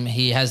game.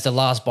 He has the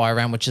last buy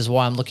round, which is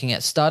why I'm looking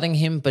at starting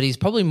him, but he's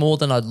probably more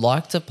than I'd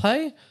like to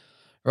pay.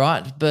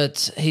 Right,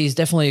 but he's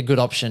definitely a good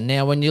option.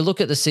 Now, when you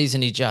look at the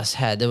season he just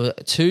had, there were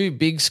 2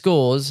 big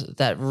scores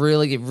that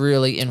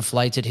really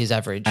inflated his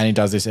average. And he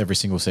does this every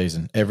single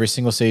season. Every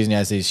single season he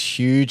has these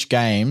huge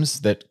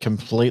games that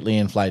completely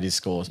inflate his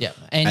scores. Yeah,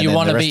 and you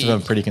want to be... the rest of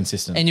them pretty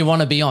consistent. And you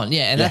want to be on.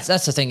 Yeah, and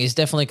that's the thing. He's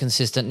definitely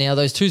consistent. Now,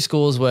 those 2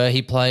 scores where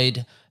he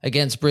played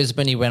against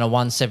Brisbane, he went a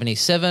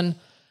 177,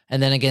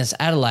 and then against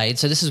Adelaide.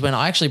 So this is when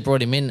I actually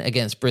brought him in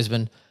against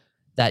Brisbane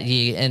that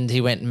year, and he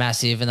went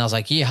massive, and I was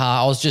like,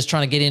 I was just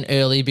trying to get in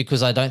early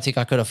because I don't think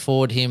I could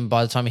afford him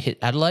by the time he hit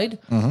Adelaide.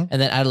 And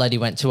then Adelaide he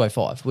went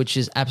 205, which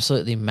is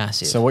absolutely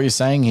massive. So what you're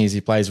saying is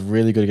he plays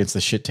really good against the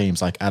shit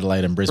teams like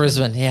Adelaide and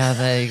Brisbane. Yeah,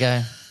 there you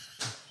go.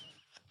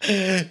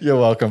 You're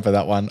welcome for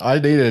that one. I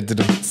needed to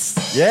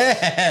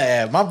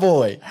yeah, my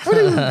boy.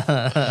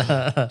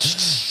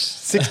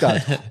 6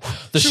 gun.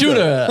 The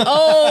shooter.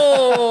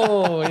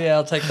 Oh, yeah,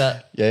 I'll take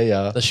that.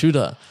 Yeah. The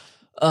shooter.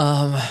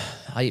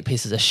 I eat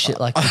pieces of shit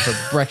like that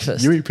for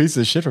breakfast. You eat pieces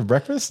of shit for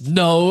breakfast?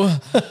 No.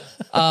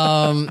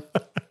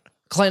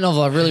 Clayton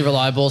Oliver, really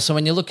reliable. So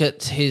when you look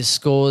at his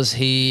scores,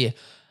 he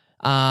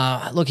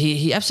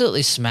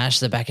absolutely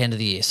smashed the back end of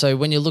the year. So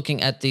when you're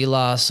looking at the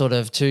last sort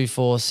of 2,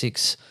 4,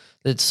 6,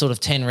 that's sort of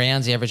 10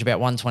 rounds, he averaged about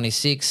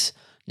 126.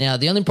 Now,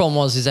 the only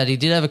problem is that he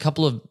did have a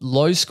couple of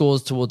low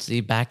scores towards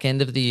the back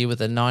end of the year with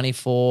a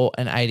 94,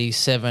 an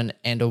 87,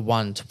 and a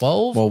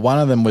 112. Well, one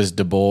of them was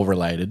De Boer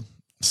related.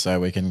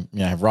 So we can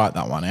write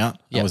that one out.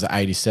 That was at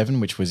 87,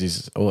 which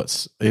was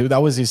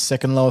that was his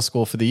second lowest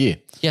score for the year.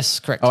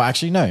 Yes, correct. Oh,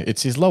 actually, no,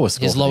 it's his lowest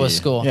score. His lowest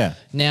score. Yeah.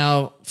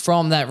 Now,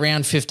 from that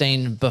round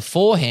 15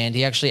 beforehand,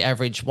 he actually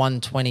averaged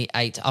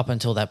 128 up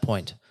until that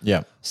point.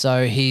 Yeah.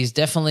 So he's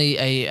definitely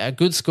a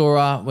good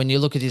scorer when you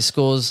look at his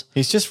scores.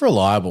 He's just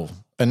reliable.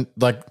 And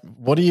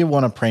what do you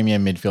want a premier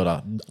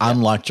midfielder?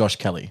 Unlike Josh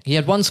Kelly. He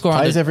had one score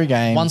plays every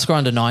game. One score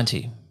under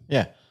 90.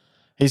 Yeah.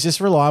 He's just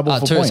reliable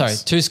for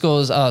points. 2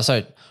 scores.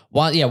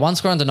 One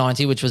score under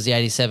 90, which was the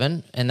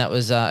 87, and that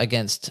was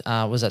against,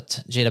 was it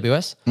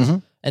GWS? Mm-hmm.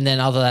 And then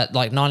other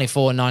that,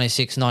 94,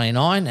 96,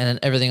 99, and then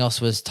everything else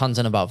was tons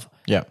and above.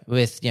 Yeah.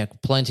 With,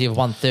 plenty of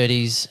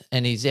 130s,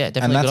 and he's,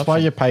 definitely and a good that's why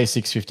option. you pay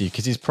 $650,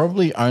 because he's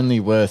probably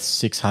only worth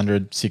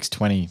 600,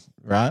 620,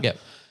 right? Yep.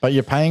 But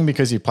you're paying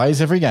because he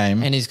plays every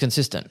game. And he's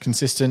consistent.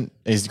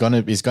 He's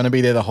gonna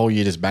be there the whole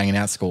year just banging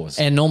out scores.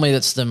 And normally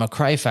that's the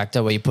McRae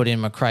factor where you put in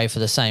McRae for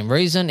the same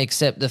reason,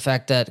 except the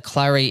fact that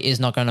Clary is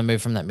not going to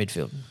move from that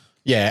midfield.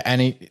 Yeah,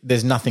 and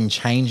there's nothing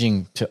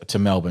changing to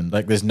Melbourne.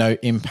 There's no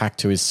impact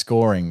to his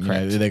scoring.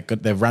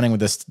 They're running with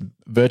this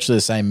virtually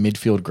the same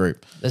midfield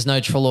group. There's no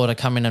Treloar to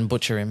come in and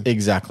butcher him.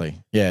 Exactly.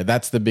 Yeah,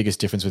 that's the biggest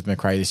difference with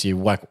McRae this year.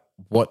 Like,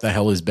 what the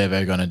hell is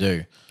Bevo going to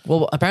do?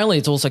 Well, apparently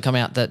it's also come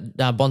out that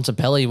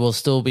Bontempelli will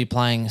still be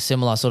playing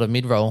similar sort of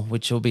mid-roll,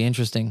 which will be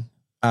interesting.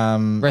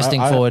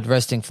 Resting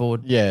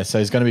forward. Yeah, so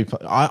he's going to be.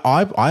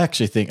 I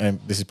actually think,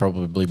 and this is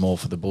probably more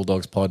for the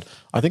Bulldogs pod,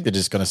 I think they're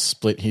just going to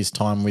split his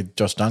time with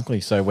Josh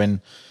Dunkley. So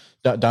when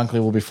Dunkley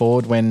will be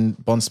forward, when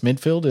Bond's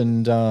midfield,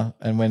 and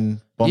when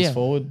Bond's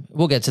forward.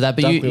 We'll get to that,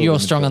 but you're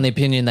strong on the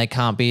opinion they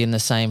can't be in the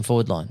same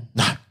forward line.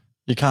 No,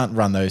 you can't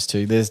run those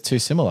two. They're too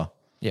similar.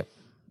 Yep.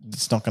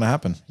 It's not going to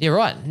happen. You're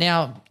right.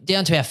 Now,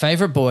 down to our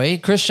favourite boy,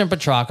 Christian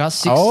Petrarca,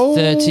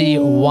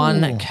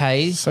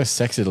 631K. So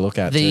sexy to look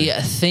at. The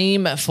too.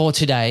 theme for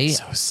today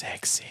So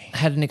sexy.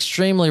 had an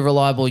extremely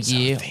reliable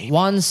year,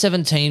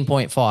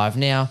 117.5.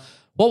 Now,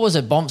 what was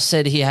it? Bomp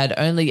said he had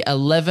only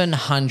 11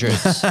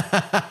 hundreds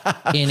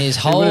in his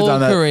He would have whole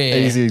done that career.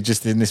 easy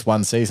just in this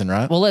one season,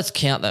 right? Well, let's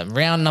count them.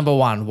 Round number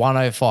 1,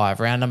 105.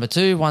 Round number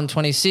 2,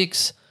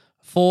 126.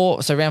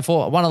 Round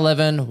 4,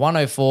 111,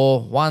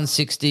 104,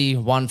 160,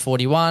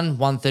 141,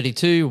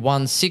 132,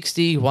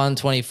 160,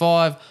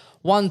 125,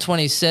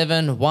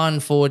 127,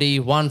 140,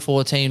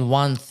 114,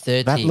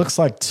 130. That looks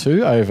like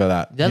 2 over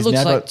that. That He's looks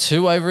now like got-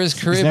 2 over his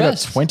He's career now got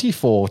best.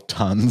 24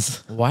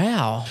 tons.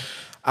 Wow.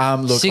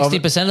 Look,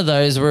 60% of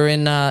those were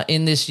in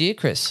this year,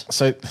 Chris.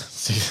 So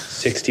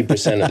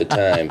 60% of the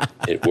time,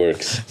 it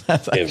works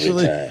that's every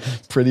actually time.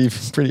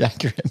 pretty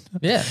accurate.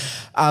 Yeah.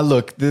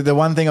 Look, the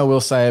one thing I will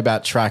say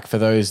about Track for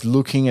those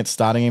looking at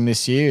starting him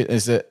this year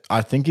is that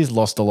I think he's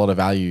lost a lot of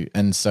value.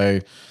 And so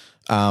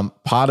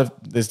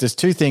there's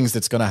 2 things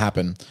that's going to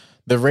happen.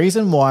 The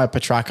reason why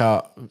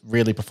Petrarca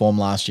really performed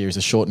last year is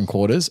the shortened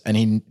quarters, and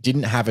he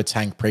didn't have a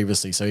tank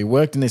previously. So he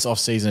worked in this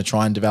offseason to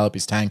try and develop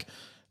his tank.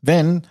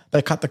 Then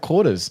they cut the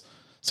quarters.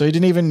 So he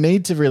didn't even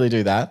need to really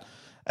do that.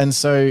 And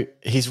so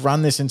he's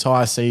run this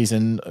entire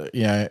season,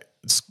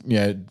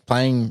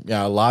 playing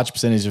a large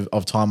percentage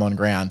of time on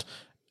ground.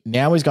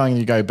 Now he's going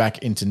to go back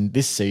into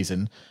this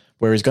season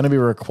where he's going to be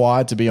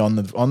required to be on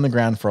the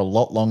ground for a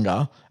lot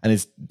longer, and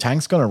his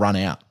tank's going to run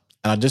out.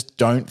 And I just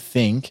don't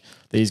think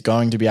that he's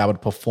going to be able to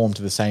perform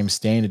to the same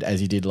standard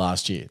as he did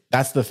last year.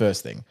 That's the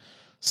first thing.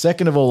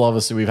 Second of all,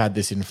 obviously, we've had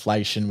this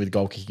inflation with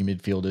goal-kicking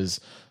midfielders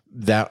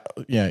that,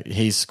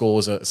 his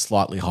scores are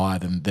slightly higher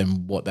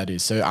than what that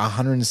is. So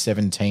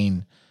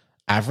 117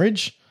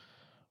 average,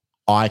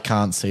 I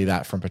can't see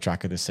that from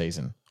Petrarca this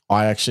season.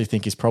 I actually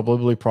think he's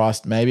probably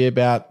priced maybe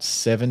about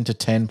 7 to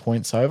 10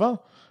 points over,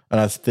 and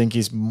I think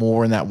he's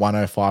more in that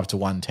 105 to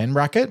 110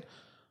 bracket.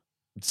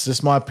 It's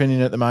just my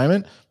opinion at the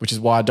moment, which is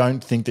why I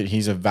don't think that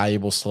he's a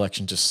valuable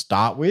selection to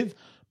start with,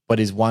 but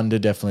is one to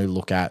definitely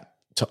look at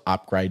to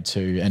upgrade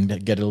to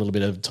and get a little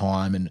bit of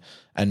time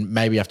and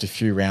maybe after a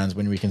few rounds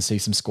when we can see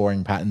some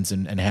scoring patterns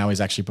and how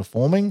he's actually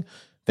performing,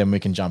 then we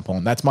can jump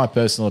on. That's my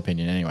personal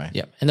opinion anyway.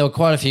 Yep. And there were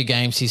quite a few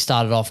games he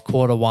started off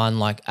quarter 1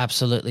 like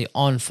absolutely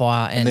on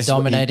fire and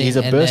dominating. He's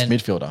a burst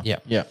midfielder. Yeah.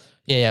 Yeah.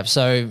 Yeah.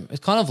 So it's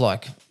kind of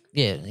like,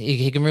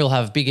 he can really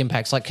have big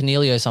impacts like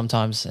Cornelio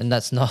sometimes, and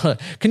that's not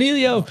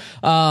Cornelio.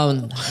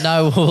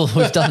 No,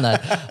 we've done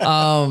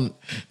that.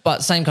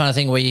 But same kind of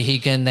thing where he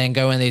can then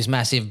go in these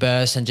massive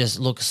bursts and just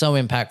look so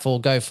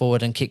impactful, go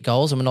forward and kick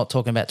goals. And we're not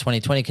talking about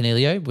 2020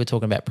 Cornelio, we're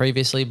talking about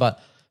previously,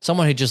 but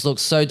someone who just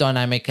looks so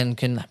dynamic and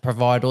can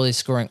provide all these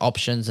scoring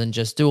options and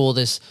just do all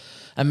this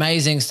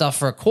amazing stuff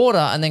for a quarter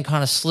and then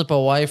kind of slip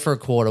away for a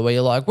quarter where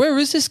you're like, where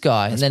is this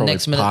guy? And then Probably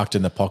next minute, parked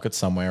in the pocket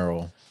somewhere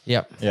or...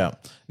 Yep. Yeah.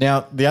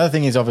 Now, the other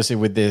thing is obviously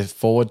with their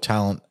forward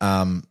talent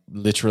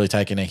literally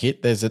taking a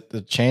hit, there's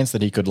a chance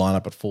that he could line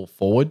up at full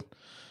forward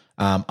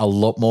a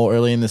lot more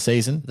early in the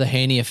season. The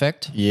Heaney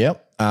effect.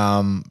 Yep.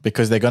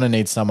 Because they're going to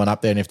need someone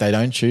up there. And if they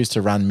don't choose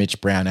to run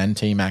Mitch Brown and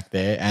T-Mac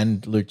there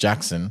and Luke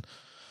Jackson,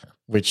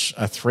 which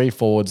are 3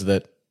 forwards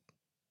that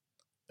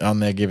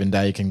on their given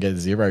day can get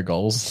 0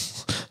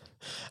 goals,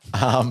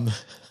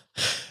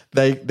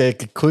 they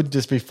could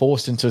just be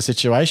forced into a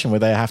situation where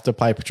they have to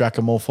play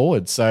Petrarca more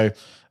forward. So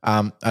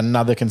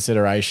another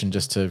consideration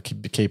just to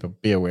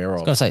be aware of.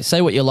 I was going to say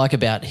what you like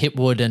about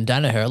Hipwood and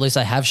Danaher. At least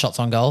they have shots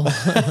on goal.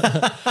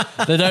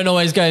 They don't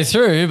always go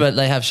through, but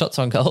they have shots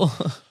on goal.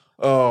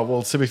 Oh,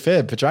 well, to be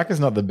fair, Petrarca's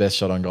not the best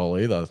shot on goal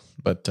either,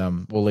 but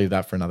we'll leave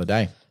that for another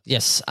day.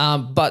 Yes,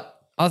 but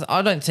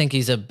I don't think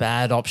he's a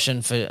bad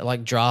option for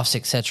like drafts,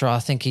 etc. I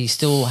think he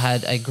still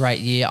had a great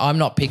year. I'm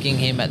not picking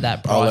him at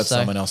that price. I'll let though.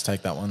 someone else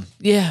take that one.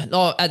 Yeah,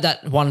 no, at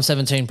that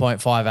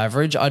 117.5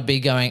 average, I'd be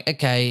going,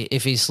 okay,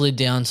 if he slid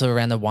down to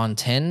around the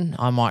 110,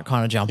 I might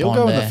kind of jump He'll on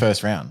go there. in the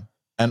first round,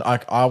 and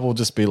I will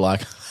just be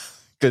like,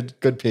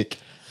 good pick.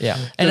 Yeah,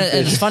 and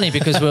it's funny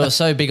because we were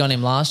so big on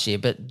him last year,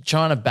 but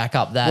trying to back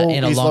up that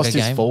in a he's longer lost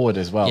game. his forward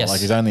as well. Yes. Like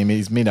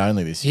he's mid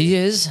only this year. He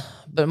is,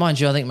 but mind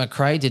you, I think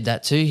McRae did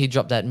that too. He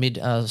dropped that mid,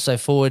 so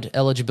forward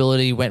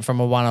eligibility went from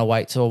a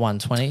 108 to a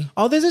 120.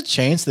 Oh, there's a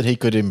chance that he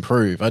could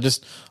improve. I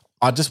just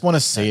want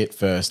to see it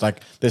first.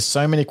 Like there's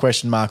so many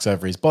question marks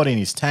over his body and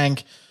his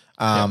tank,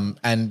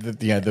 and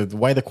the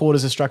way the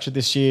quarters are structured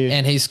this year.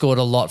 And he scored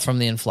a lot from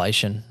the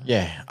inflation.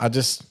 Yeah,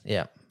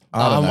 Yeah.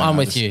 don't know. I'm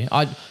with you.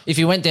 If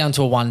you went down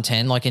to a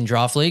 110, like in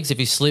draft leagues, if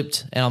you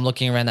slipped and I'm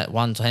looking around that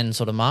 110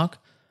 sort of mark,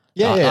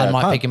 I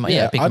might punt. pick him.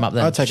 Yeah, pick him up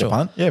then. I'd take for a sure.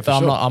 punt. Yeah, for but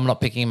sure. I'm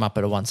not picking him up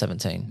at a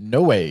 117.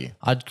 No way.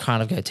 I'd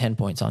kind of go 10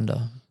 points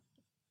under.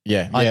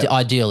 Yeah.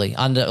 Ideally,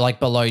 under like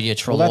below your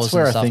Well, Trelaws that's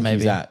where and I stuff. think Maybe.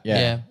 he's at.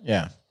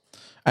 Yeah.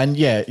 And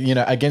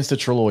against the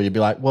Trelaw, you'd be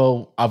like,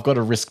 well, I've got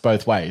to risk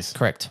both ways.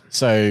 Correct.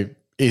 So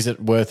is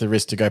it worth the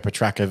risk to go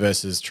Petrarca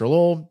versus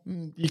Trelaw?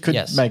 You could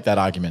Yes. make that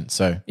argument.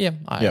 So Yeah,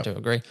 I do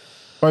agree.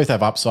 both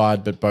have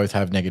upside, but both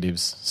have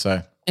negatives.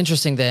 So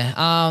Interesting there.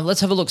 Let's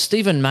have a look.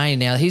 Stephen May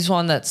now. He's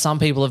one that some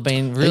people have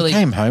been really. he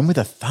came home with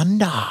a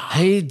thunder.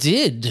 He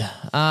did.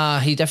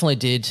 He definitely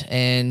did.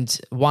 And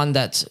one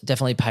that's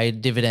definitely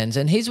paid dividends.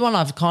 And he's one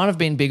I've kind of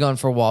been big on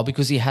for a while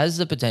because he has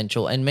the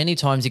potential. And many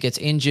times he gets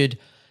injured,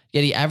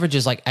 yet he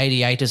averages like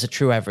 88 as a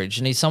true average.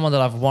 And he's someone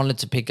that I've wanted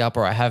to pick up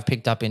or I have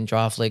picked up in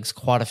draft leagues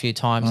quite a few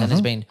times and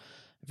has been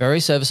very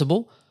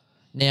serviceable.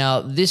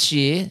 Now, this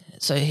year,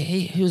 so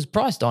he was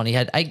priced on. He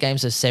had 8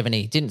 games of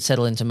 70, didn't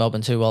settle into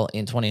Melbourne too well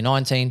in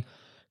 2019.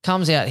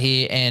 Comes out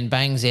here and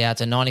bangs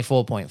out a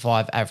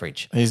 94.5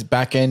 average. His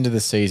back end of the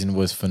season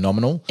was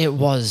phenomenal. It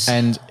was.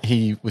 And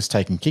he was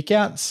taking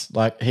kickouts.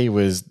 Like he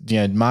was,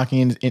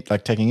 marking in,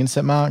 like taking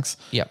inset marks.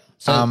 Yep.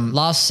 So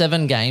last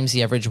 7 games,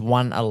 he averaged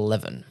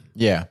 111.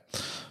 Yeah.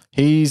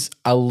 He's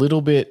a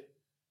little bit,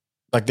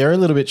 like they're a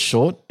little bit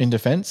short in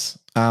defense.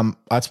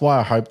 That's why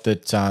I hope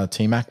that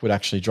T-Mac would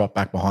actually drop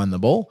back behind the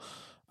ball.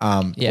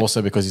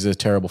 Also because he's a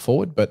terrible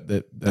forward, but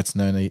that's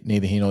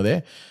neither here nor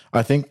there.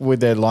 I think with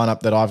their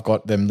lineup that I've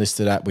got them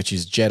listed at, which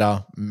is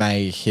Jeddah,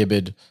 May,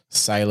 Hibbard,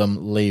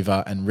 Salem,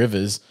 Lever, and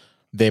Rivers,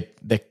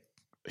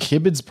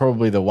 Hibbard's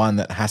probably the one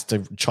that has to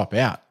chop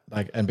out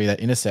and be that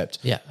intercept.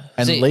 Yeah.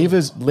 And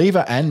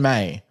Lever and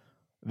May,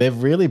 they're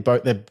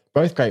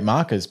both great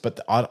markers,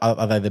 but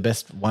are they the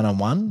best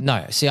one-on-one?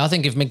 No. See, I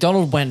think if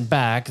McDonald went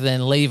back,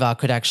 then Lever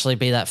could actually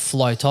be that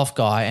float-off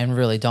guy and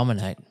really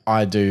dominate.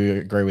 I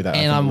do agree with that.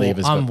 And I'm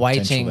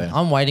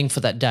waiting for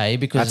that day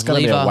because that's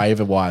going to be a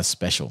waiver wire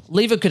special.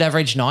 Lever could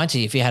average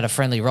 90 if he had a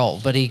friendly role,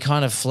 but he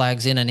kind of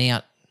flags in and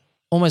out,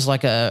 almost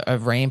like a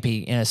Rampy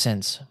in a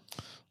sense.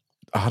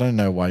 I don't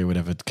know why you would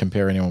ever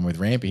compare anyone with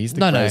Rampy. He's the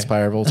greatest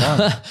player of all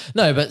time.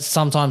 No, but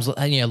sometimes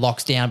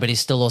locks down, but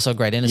he's still also a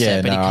great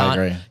intercept. I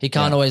agree. He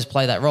can't always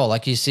play that role.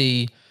 Like you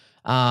see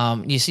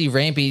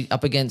Rampy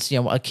up against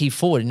a key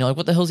forward, and you're like,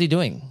 what the hell's he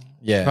doing?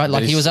 Yeah, right.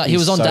 Like he was on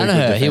so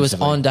Danaher. He was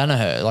on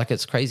Danaher. Like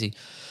it's crazy.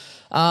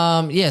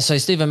 So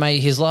Stephen May,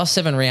 his last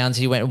 7 rounds,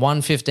 he went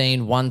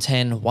 115,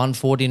 110,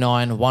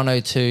 149,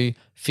 102,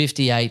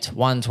 58,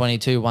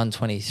 122,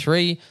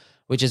 123.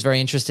 Which is very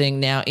interesting.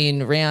 Now,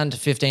 in round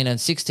 15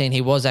 and 16, he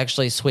was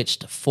actually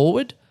switched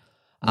forward,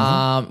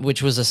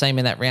 which was the same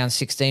in that round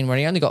 16 where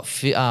he only got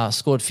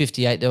scored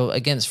 58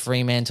 against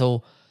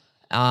Fremantle.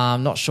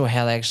 I'm not sure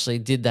how they actually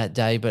did that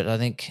day, but I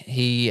think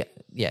he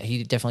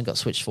definitely got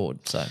switched forward.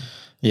 So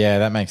yeah,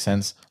 that makes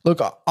sense.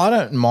 Look, I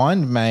don't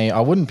mind May.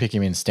 I wouldn't pick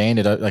him in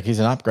standard. Like he's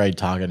an upgrade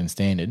target in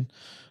standard,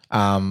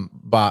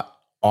 but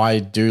I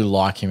do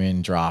like him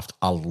in draft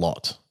a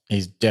lot.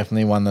 He's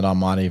definitely one that I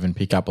might even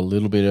pick up a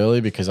little bit early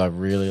because I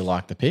really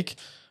like the pick.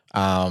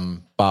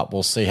 But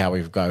we'll see how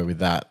we go with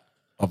that.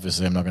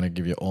 Obviously, I'm not going to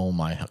give you all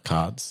my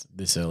cards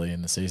this early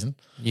in the season.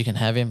 You can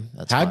have him.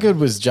 That's how fine. good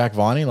was Jack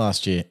Viney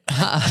last year?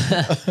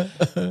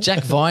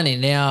 Jack Viney.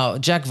 Now,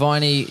 Jack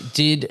Viney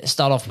did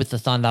start off with the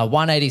Thunder,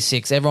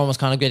 186. Everyone was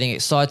kind of getting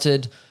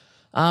excited,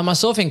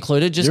 myself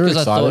included, just because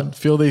I thought,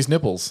 feel these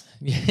nipples.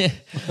 Yeah,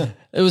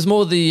 it was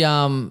more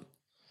the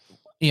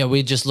we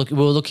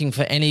were looking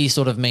for any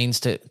sort of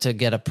means to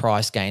get a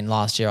price gain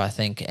last year, I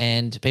think,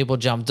 and people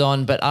jumped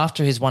on. But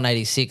after his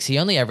 186, he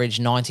only averaged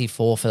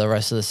 94 for the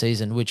rest of the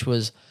season, which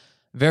was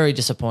very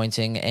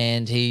disappointing.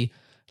 And he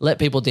let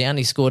people down.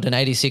 He scored an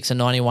 86, a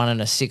 91,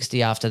 and a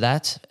 60 after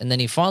that. And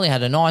then he finally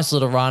had a nice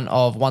little run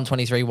of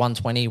 123,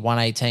 120,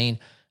 118,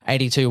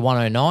 82,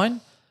 109.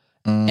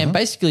 And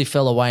basically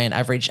fell away and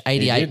averaged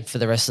 88 for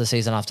the rest of the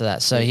season after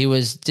that. So he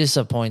was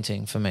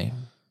disappointing for me.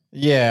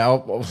 Yeah,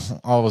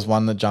 I was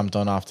one that jumped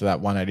on after that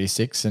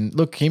 186. And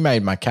look, he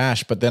made my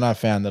cash, but then I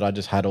found that I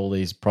just had all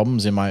these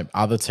problems in my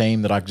other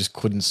team that I just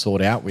couldn't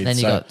sort out with. Then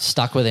you got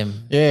stuck with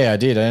him. Yeah, I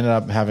did. I ended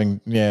up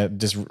having,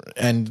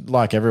 and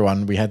like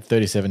everyone, we had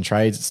 37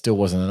 trades. It still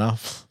wasn't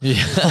enough.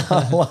 Yeah.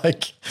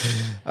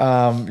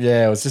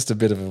 It was just a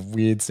bit of a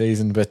weird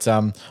season. But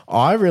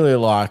I really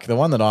like the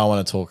one that I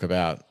want to talk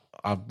about.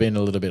 I've been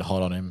a little bit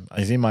hot on him.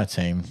 He's in my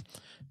team.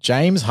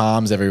 James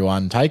Harms,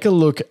 everyone. Take a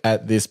look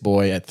at this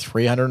boy at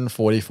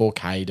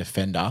 344K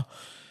defender.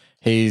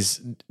 He's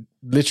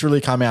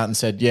literally come out and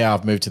said, yeah,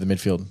 I've moved to the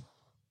midfield.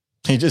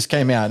 He just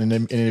came out in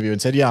an interview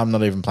and said, yeah, I'm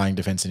not even playing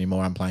defense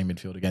anymore. I'm playing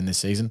midfield again this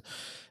season.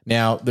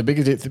 Now, the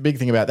big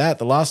thing about that,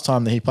 the last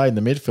time that he played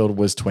in the midfield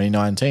was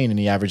 2019 and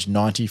he averaged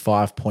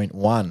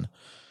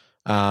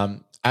 95.1.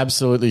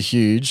 Absolutely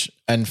huge.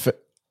 And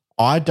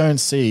I don't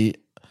see...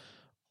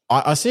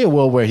 I see a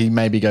world where he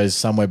maybe goes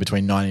somewhere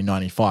between 90 and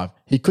 95.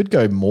 He could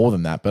go more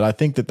than that, but I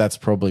think that that's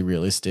probably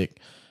realistic.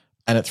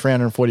 And at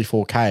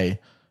 344K,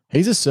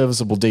 he's a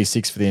serviceable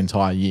D6 for the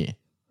entire year.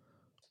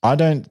 I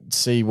don't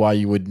see why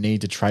you would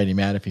need to trade him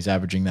out if he's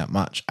averaging that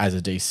much as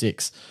a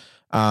D6.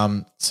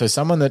 So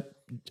someone that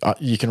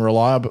you can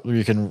rely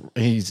on,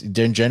 he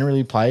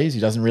generally plays. He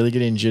doesn't really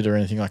get injured or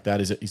anything like that.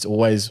 He's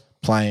always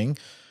playing.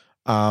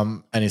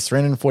 And he's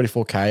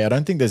 344K. I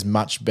don't think there's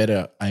much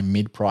better a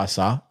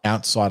mid-pricer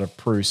outside of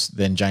Bruce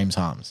than James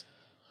Harms.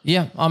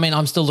 Yeah, I mean,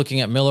 I'm still looking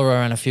at Miller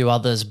and a few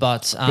others,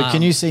 but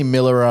can you see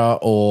Miller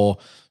or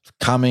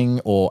Cumming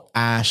or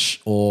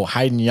Ash or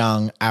Hayden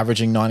Young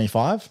averaging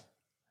 95?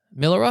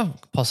 Miller,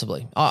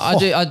 possibly.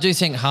 I do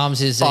think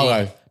Harms is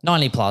a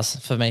 90 plus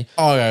for me.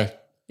 Okay.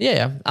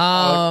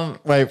 Yeah.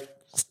 Wait,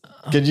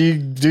 could you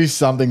do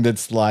something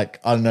that's like,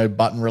 I don't know,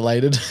 button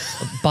related?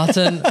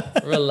 Button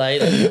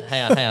related.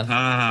 Hang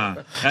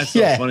on. That's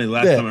so funny.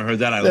 Last time I heard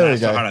that, I laughed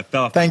so hard I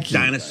fell off Thank a you.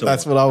 dinosaur.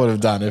 That's what I would have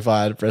done if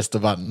I had pressed a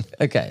button.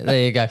 Okay,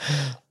 there you go.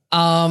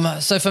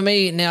 So for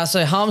me now,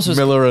 so Harms was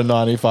Miller at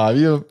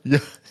 95.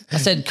 I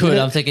said could.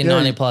 I'm thinking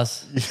 90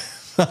 plus.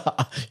 You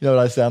know what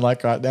I sound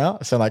like right now?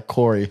 I sound like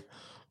Corey.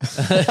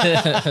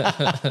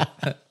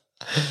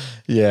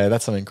 Yeah,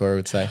 that's something Corey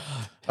would say.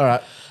 All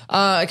right.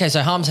 Okay,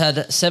 so Harms had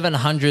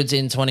 700s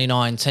in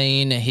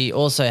 2019. He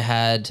also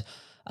had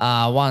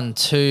 1,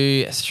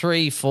 2,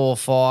 3, 4,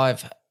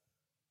 5,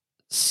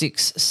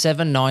 6,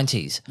 7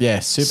 90s. Yeah,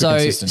 super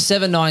consistent.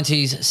 7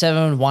 90s,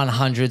 7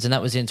 100s, and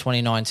that was in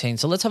 2019.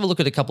 So let's have a look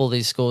at a couple of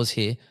these scores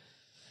here.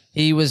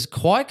 He was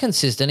quite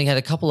consistent. He had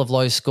a couple of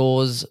low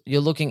scores.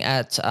 You're looking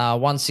at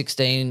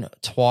 116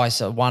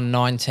 twice,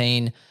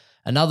 119,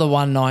 another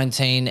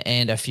 119,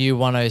 and a few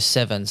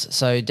 107s.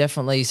 So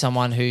definitely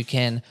someone who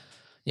can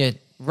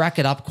rack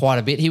it up quite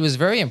a bit. He was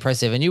very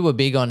impressive, and you were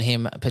big on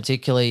him,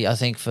 particularly, I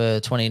think,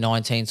 for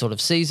 2019 sort of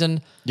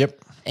season. Yep.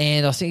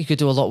 And I think you could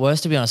do a lot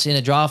worse, to be honest. In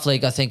a draft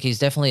league, I think he's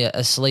definitely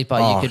a sleeper.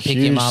 You could pick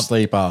him up.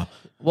 Sleeper.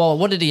 Well,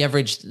 what did he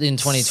average in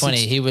 2020?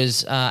 He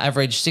was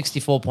averaged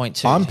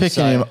 64.2. I'm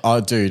picking him.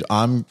 Oh, dude,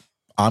 I'm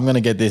going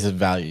to get this at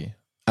value,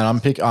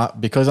 and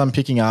because I'm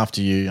picking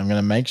after you. I'm going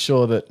to make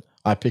sure that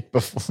I pick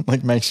before,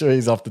 like make sure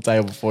he's off the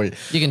table before you.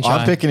 You can try.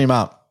 I'm picking him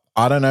up.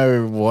 I don't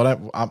know what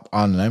I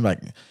don't know. Like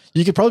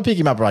you could probably pick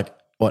him up like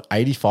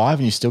 85,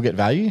 and you still get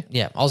value.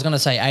 Yeah, I was going to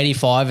say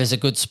 85 is a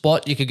good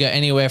spot. You could go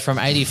anywhere from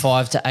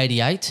 85 to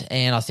 88,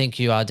 and I think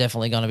you are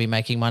definitely going to be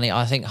making money.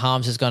 I think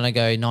Harms is going to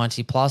go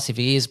 90 plus if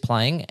he is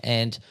playing,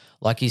 and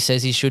like he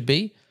says he should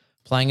be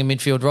playing a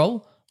midfield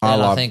role. I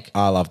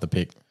love the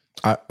pick.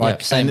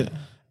 Same.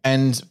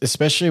 And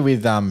especially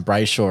with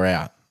Brayshaw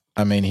out,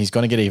 I mean he's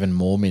going to get even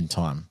more mid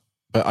time.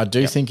 But I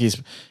do think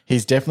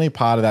he's definitely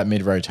part of that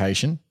mid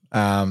rotation,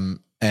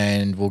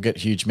 and will get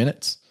huge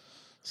minutes.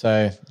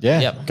 So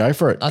go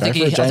for it. I think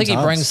he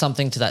brings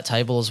something to that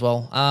table as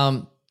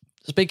well.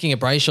 Speaking of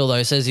Brayshaw,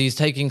 though, says he's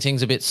taking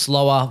things a bit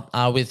slower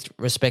with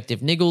respective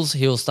niggles.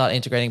 He'll start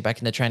integrating back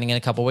into training in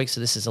a couple of weeks. So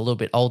this is a little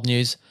bit old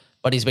news,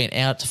 but he's been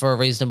out for a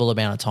reasonable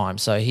amount of time.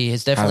 So he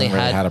has definitely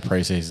had a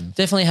preseason.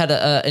 Definitely had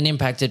an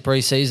impacted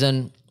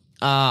preseason.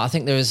 I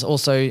think there was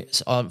also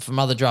from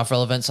other draft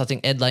relevance. I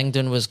think Ed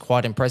Langdon was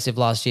quite impressive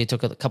last year.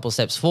 Took a couple of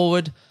steps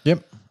forward.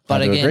 Yep.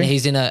 But again,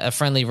 he's in a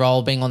friendly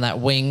role being on that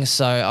wing,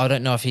 so I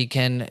don't know if he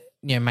can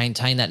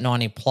maintain that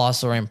 90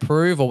 plus or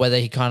improve, or whether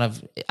he kind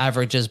of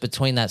averages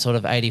between that sort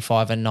of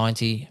 85 and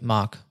 90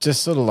 mark.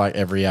 Just sort of like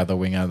every other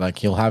winger. Like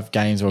he'll have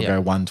games where he'll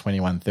go 120,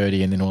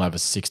 130, and then he'll have a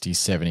 60,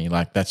 70.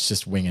 Like that's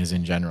just wingers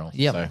in general.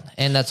 Yep. So.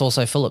 And that's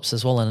also Phillips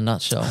as well in a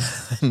nutshell.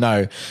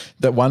 No,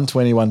 that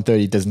 120,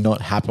 130 does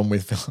not happen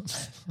with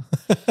Phillips.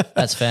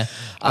 That's fair.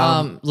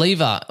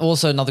 Lever,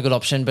 also another good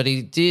option, but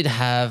he did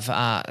have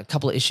a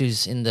couple of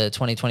issues in the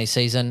 2020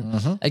 season.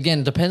 Mm-hmm.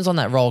 Again, depends on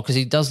that role because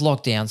he does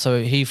lock down,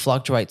 so he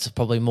fluctuates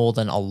probably more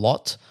than a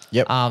lot.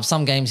 Yep.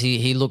 Some games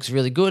he looks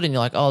really good and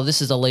you're like, oh,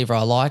 this is a Lever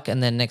I like,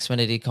 and then next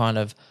minute he kind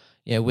of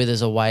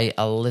withers away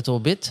a little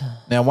bit.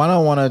 Now, one I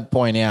want to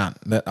point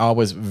out that I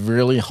was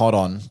really hot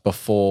on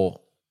before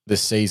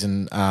this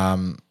season,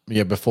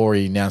 before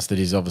he announced that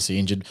he's obviously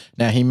injured.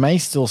 Now, he may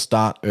still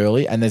start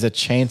early, and there's a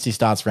chance he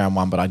starts round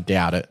 1, but I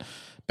doubt it.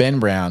 Ben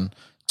Brown,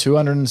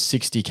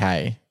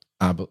 260K.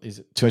 Is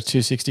it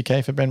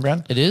 260K for Ben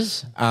Brown? It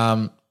is.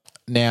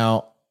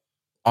 Now,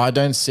 I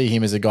don't see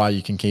him as a guy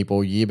you can keep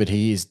all year, but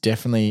he is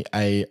definitely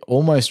a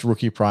almost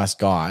rookie price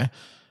guy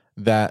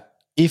that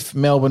if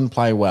Melbourne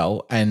play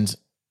well, and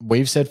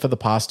we've said for the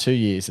past 2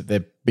 years that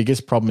their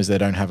biggest problem is they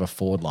don't have a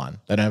forward line.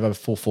 They don't have a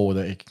full forward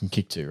that you can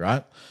kick to,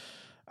 right?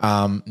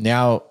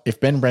 Now, if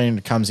Ben Brown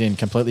comes in,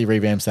 completely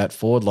revamps that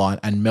forward line,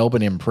 and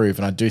Melbourne improve,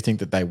 and I do think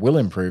that they will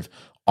improve,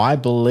 I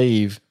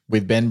believe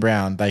with Ben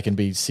Brown, they can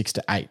be 6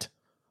 to 8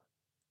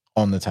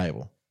 on the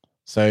table.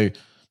 So,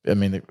 I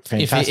mean, the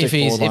fantastic if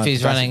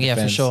he's running,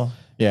 defense. For sure.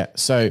 Yeah.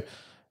 So,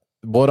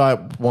 by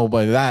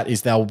that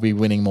is they'll be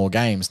winning more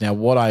games. Now,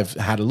 what I've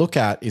had a look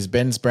at is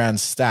Ben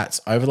Brown's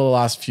stats over the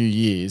last few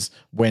years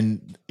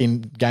when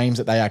in games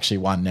that they actually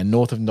won. Now,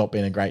 North have not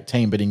been a great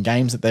team, but in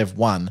games that they've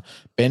won,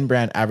 Ben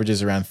Brown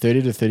averages around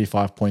 30 to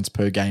 35 points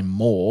per game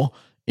more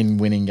in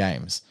winning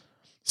games.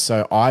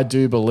 So I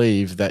do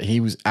believe that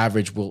his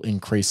average will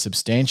increase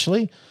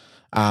substantially.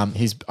 I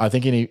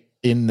think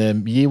in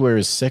the year where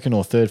he's second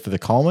or third for the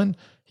Coleman,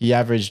 he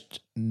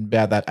averaged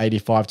about that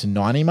 85 to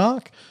 90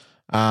 mark.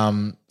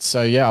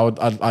 So yeah,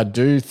 I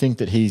do think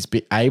that he's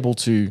able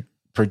to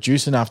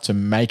produce enough to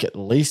make at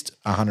least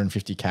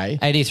 150K.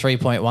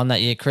 83.1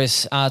 that year,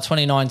 Chris.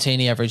 2019,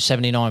 he averaged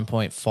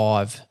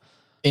 79.5.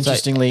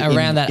 Interestingly, so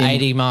around that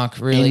 80 mark,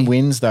 really. In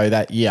wins, though,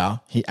 that year,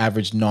 he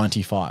averaged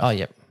 95. Oh,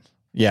 yep.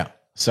 Yeah.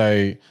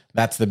 So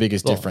that's the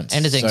biggest difference.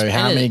 Anything's, so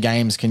how many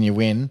games can you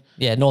win?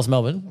 Yeah, North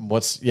Melbourne.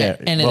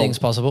 Anything's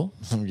possible.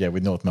 Yeah,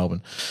 with North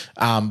Melbourne.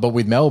 But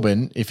with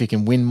Melbourne, if he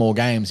can win more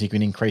games, he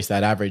can increase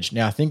that average.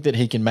 Now, I think that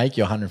he can make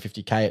you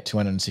 150K at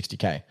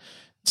 260K.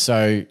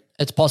 So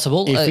it's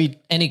possible. If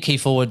any key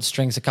forward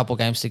strings a couple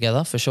games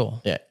together, for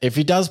sure. Yeah. If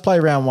he does play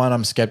round one,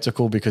 I'm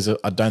skeptical because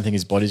I don't think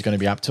his body's going to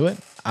be up to it.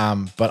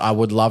 But I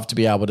would love to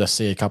be able to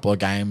see a couple of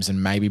games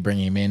and maybe bring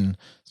him in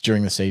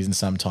during the season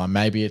sometime.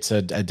 Maybe it's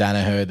a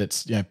Danaher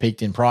that's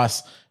peaked in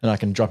price and I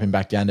can drop him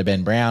back down to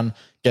Ben Brown,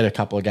 get a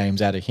couple of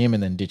games out of him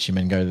and then ditch him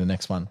and go to the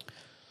next one.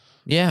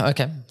 Yeah,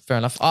 okay. Fair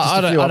enough.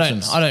 I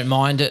don't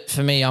mind it.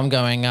 For me, I'm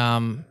going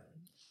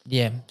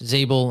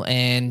Zeeble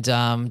and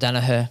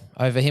Danaher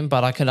over him,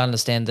 but I could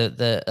understand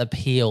the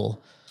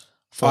appeal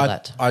for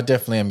that. I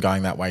definitely am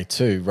going that way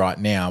too right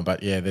now,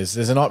 but yeah,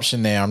 there's an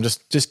option there. I'm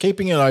just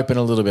keeping it open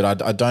a little bit.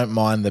 I don't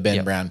mind the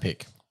Ben Brown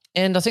pick.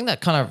 And I think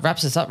that kind of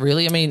wraps us up,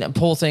 really. I mean,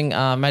 poor thing,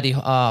 Marty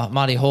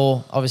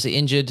Hall, obviously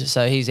injured,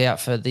 so he's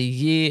out for the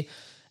year.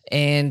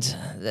 And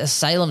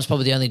Salem's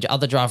probably the only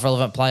other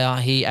draft-relevant player.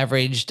 He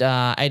averaged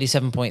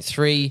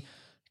 87.3.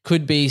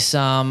 Could be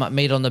some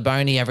meat on the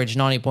bone. He averaged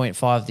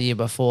 90.5 the year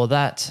before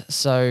that.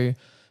 So,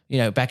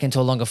 back into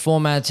a longer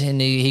format,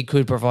 and he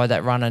could provide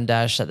that run and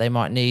dash that they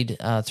might need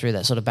through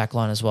that sort of back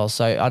line as well.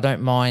 So I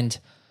don't mind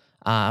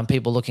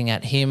people looking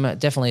at him.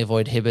 Definitely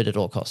avoid Hibberd at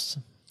all costs.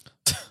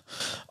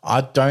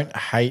 I don't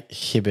hate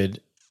Hibberd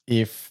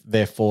if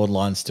their forward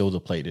line's still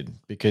depleted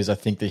because I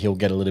think that he'll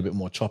get a little bit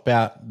more chop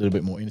out, a little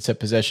bit more intercept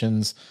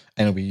possessions,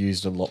 and he'll be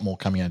used a lot more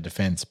coming out of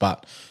defense.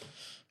 But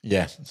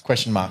yeah,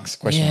 question marks.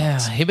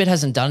 Hibberd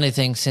hasn't done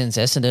anything since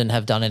Essendon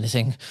have done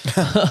anything.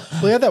 Well,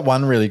 he had that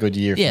one really good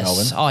year for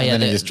Melbourne. And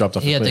then he just dropped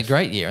off. He had the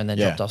great year and then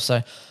dropped off.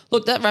 So,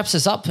 look, that wraps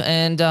us up.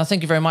 And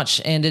thank you very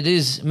much. And it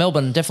is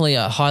Melbourne, definitely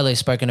a highly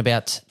spoken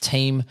about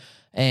team.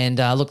 And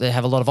look, they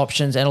have a lot of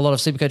options and a lot of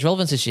Supercoach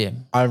relevance this year.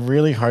 I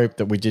really hope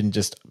that we didn't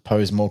just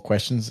pose more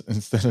questions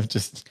instead of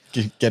just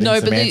getting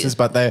some answers.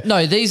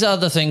 These are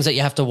the things that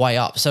you have to weigh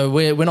up. So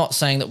we're not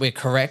saying that we're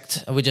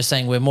correct. We're just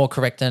saying we're more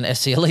correct than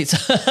SC Elites.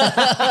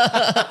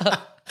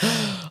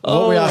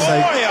 What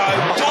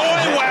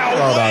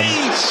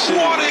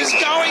is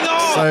going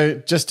on?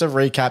 So just to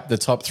recap the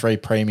top three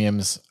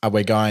premiums,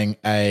 we're going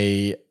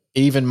a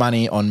even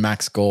money on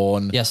Max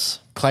Gawn. Yes.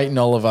 Clayton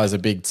Oliver is a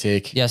big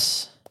tick.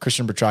 Yes.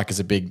 Christian Petrarca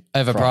is a big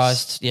overpriced.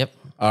 Price. Yep.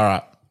 All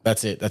right.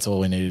 That's it. That's all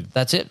we needed.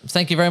 That's it.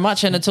 Thank you very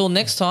much. And until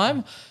next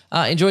time,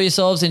 enjoy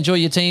yourselves, enjoy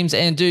your teams,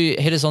 and do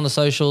hit us on the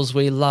socials.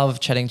 We love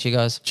chatting to you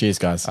guys. Cheers,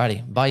 guys.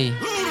 Alrighty. Bye.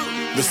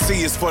 The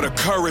C is for the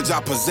courage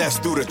I possess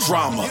through the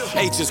drama.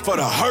 H is for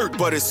the hurt,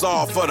 but it's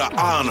all for the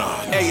honor.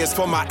 A is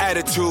for my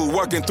attitude,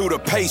 working through the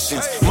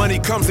patience. Money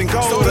comes and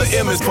goes, so the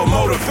M is for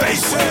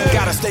motivation.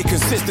 Gotta stay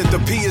consistent, the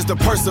P is to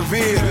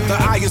persevere. The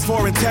I is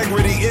for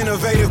integrity,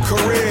 innovative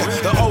career.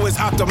 The O is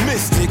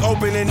optimistic,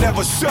 open and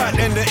never shut.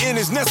 And the N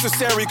is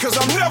necessary, cause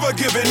I'm never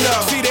giving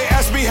up. See, they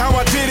ask me how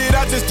I did it,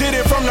 I just did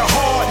it from the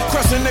heart.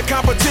 Crushing the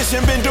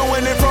competition, been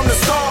doing it from the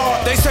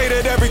start. They say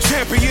that every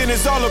champion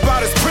is all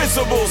about his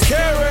principles.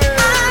 Carry.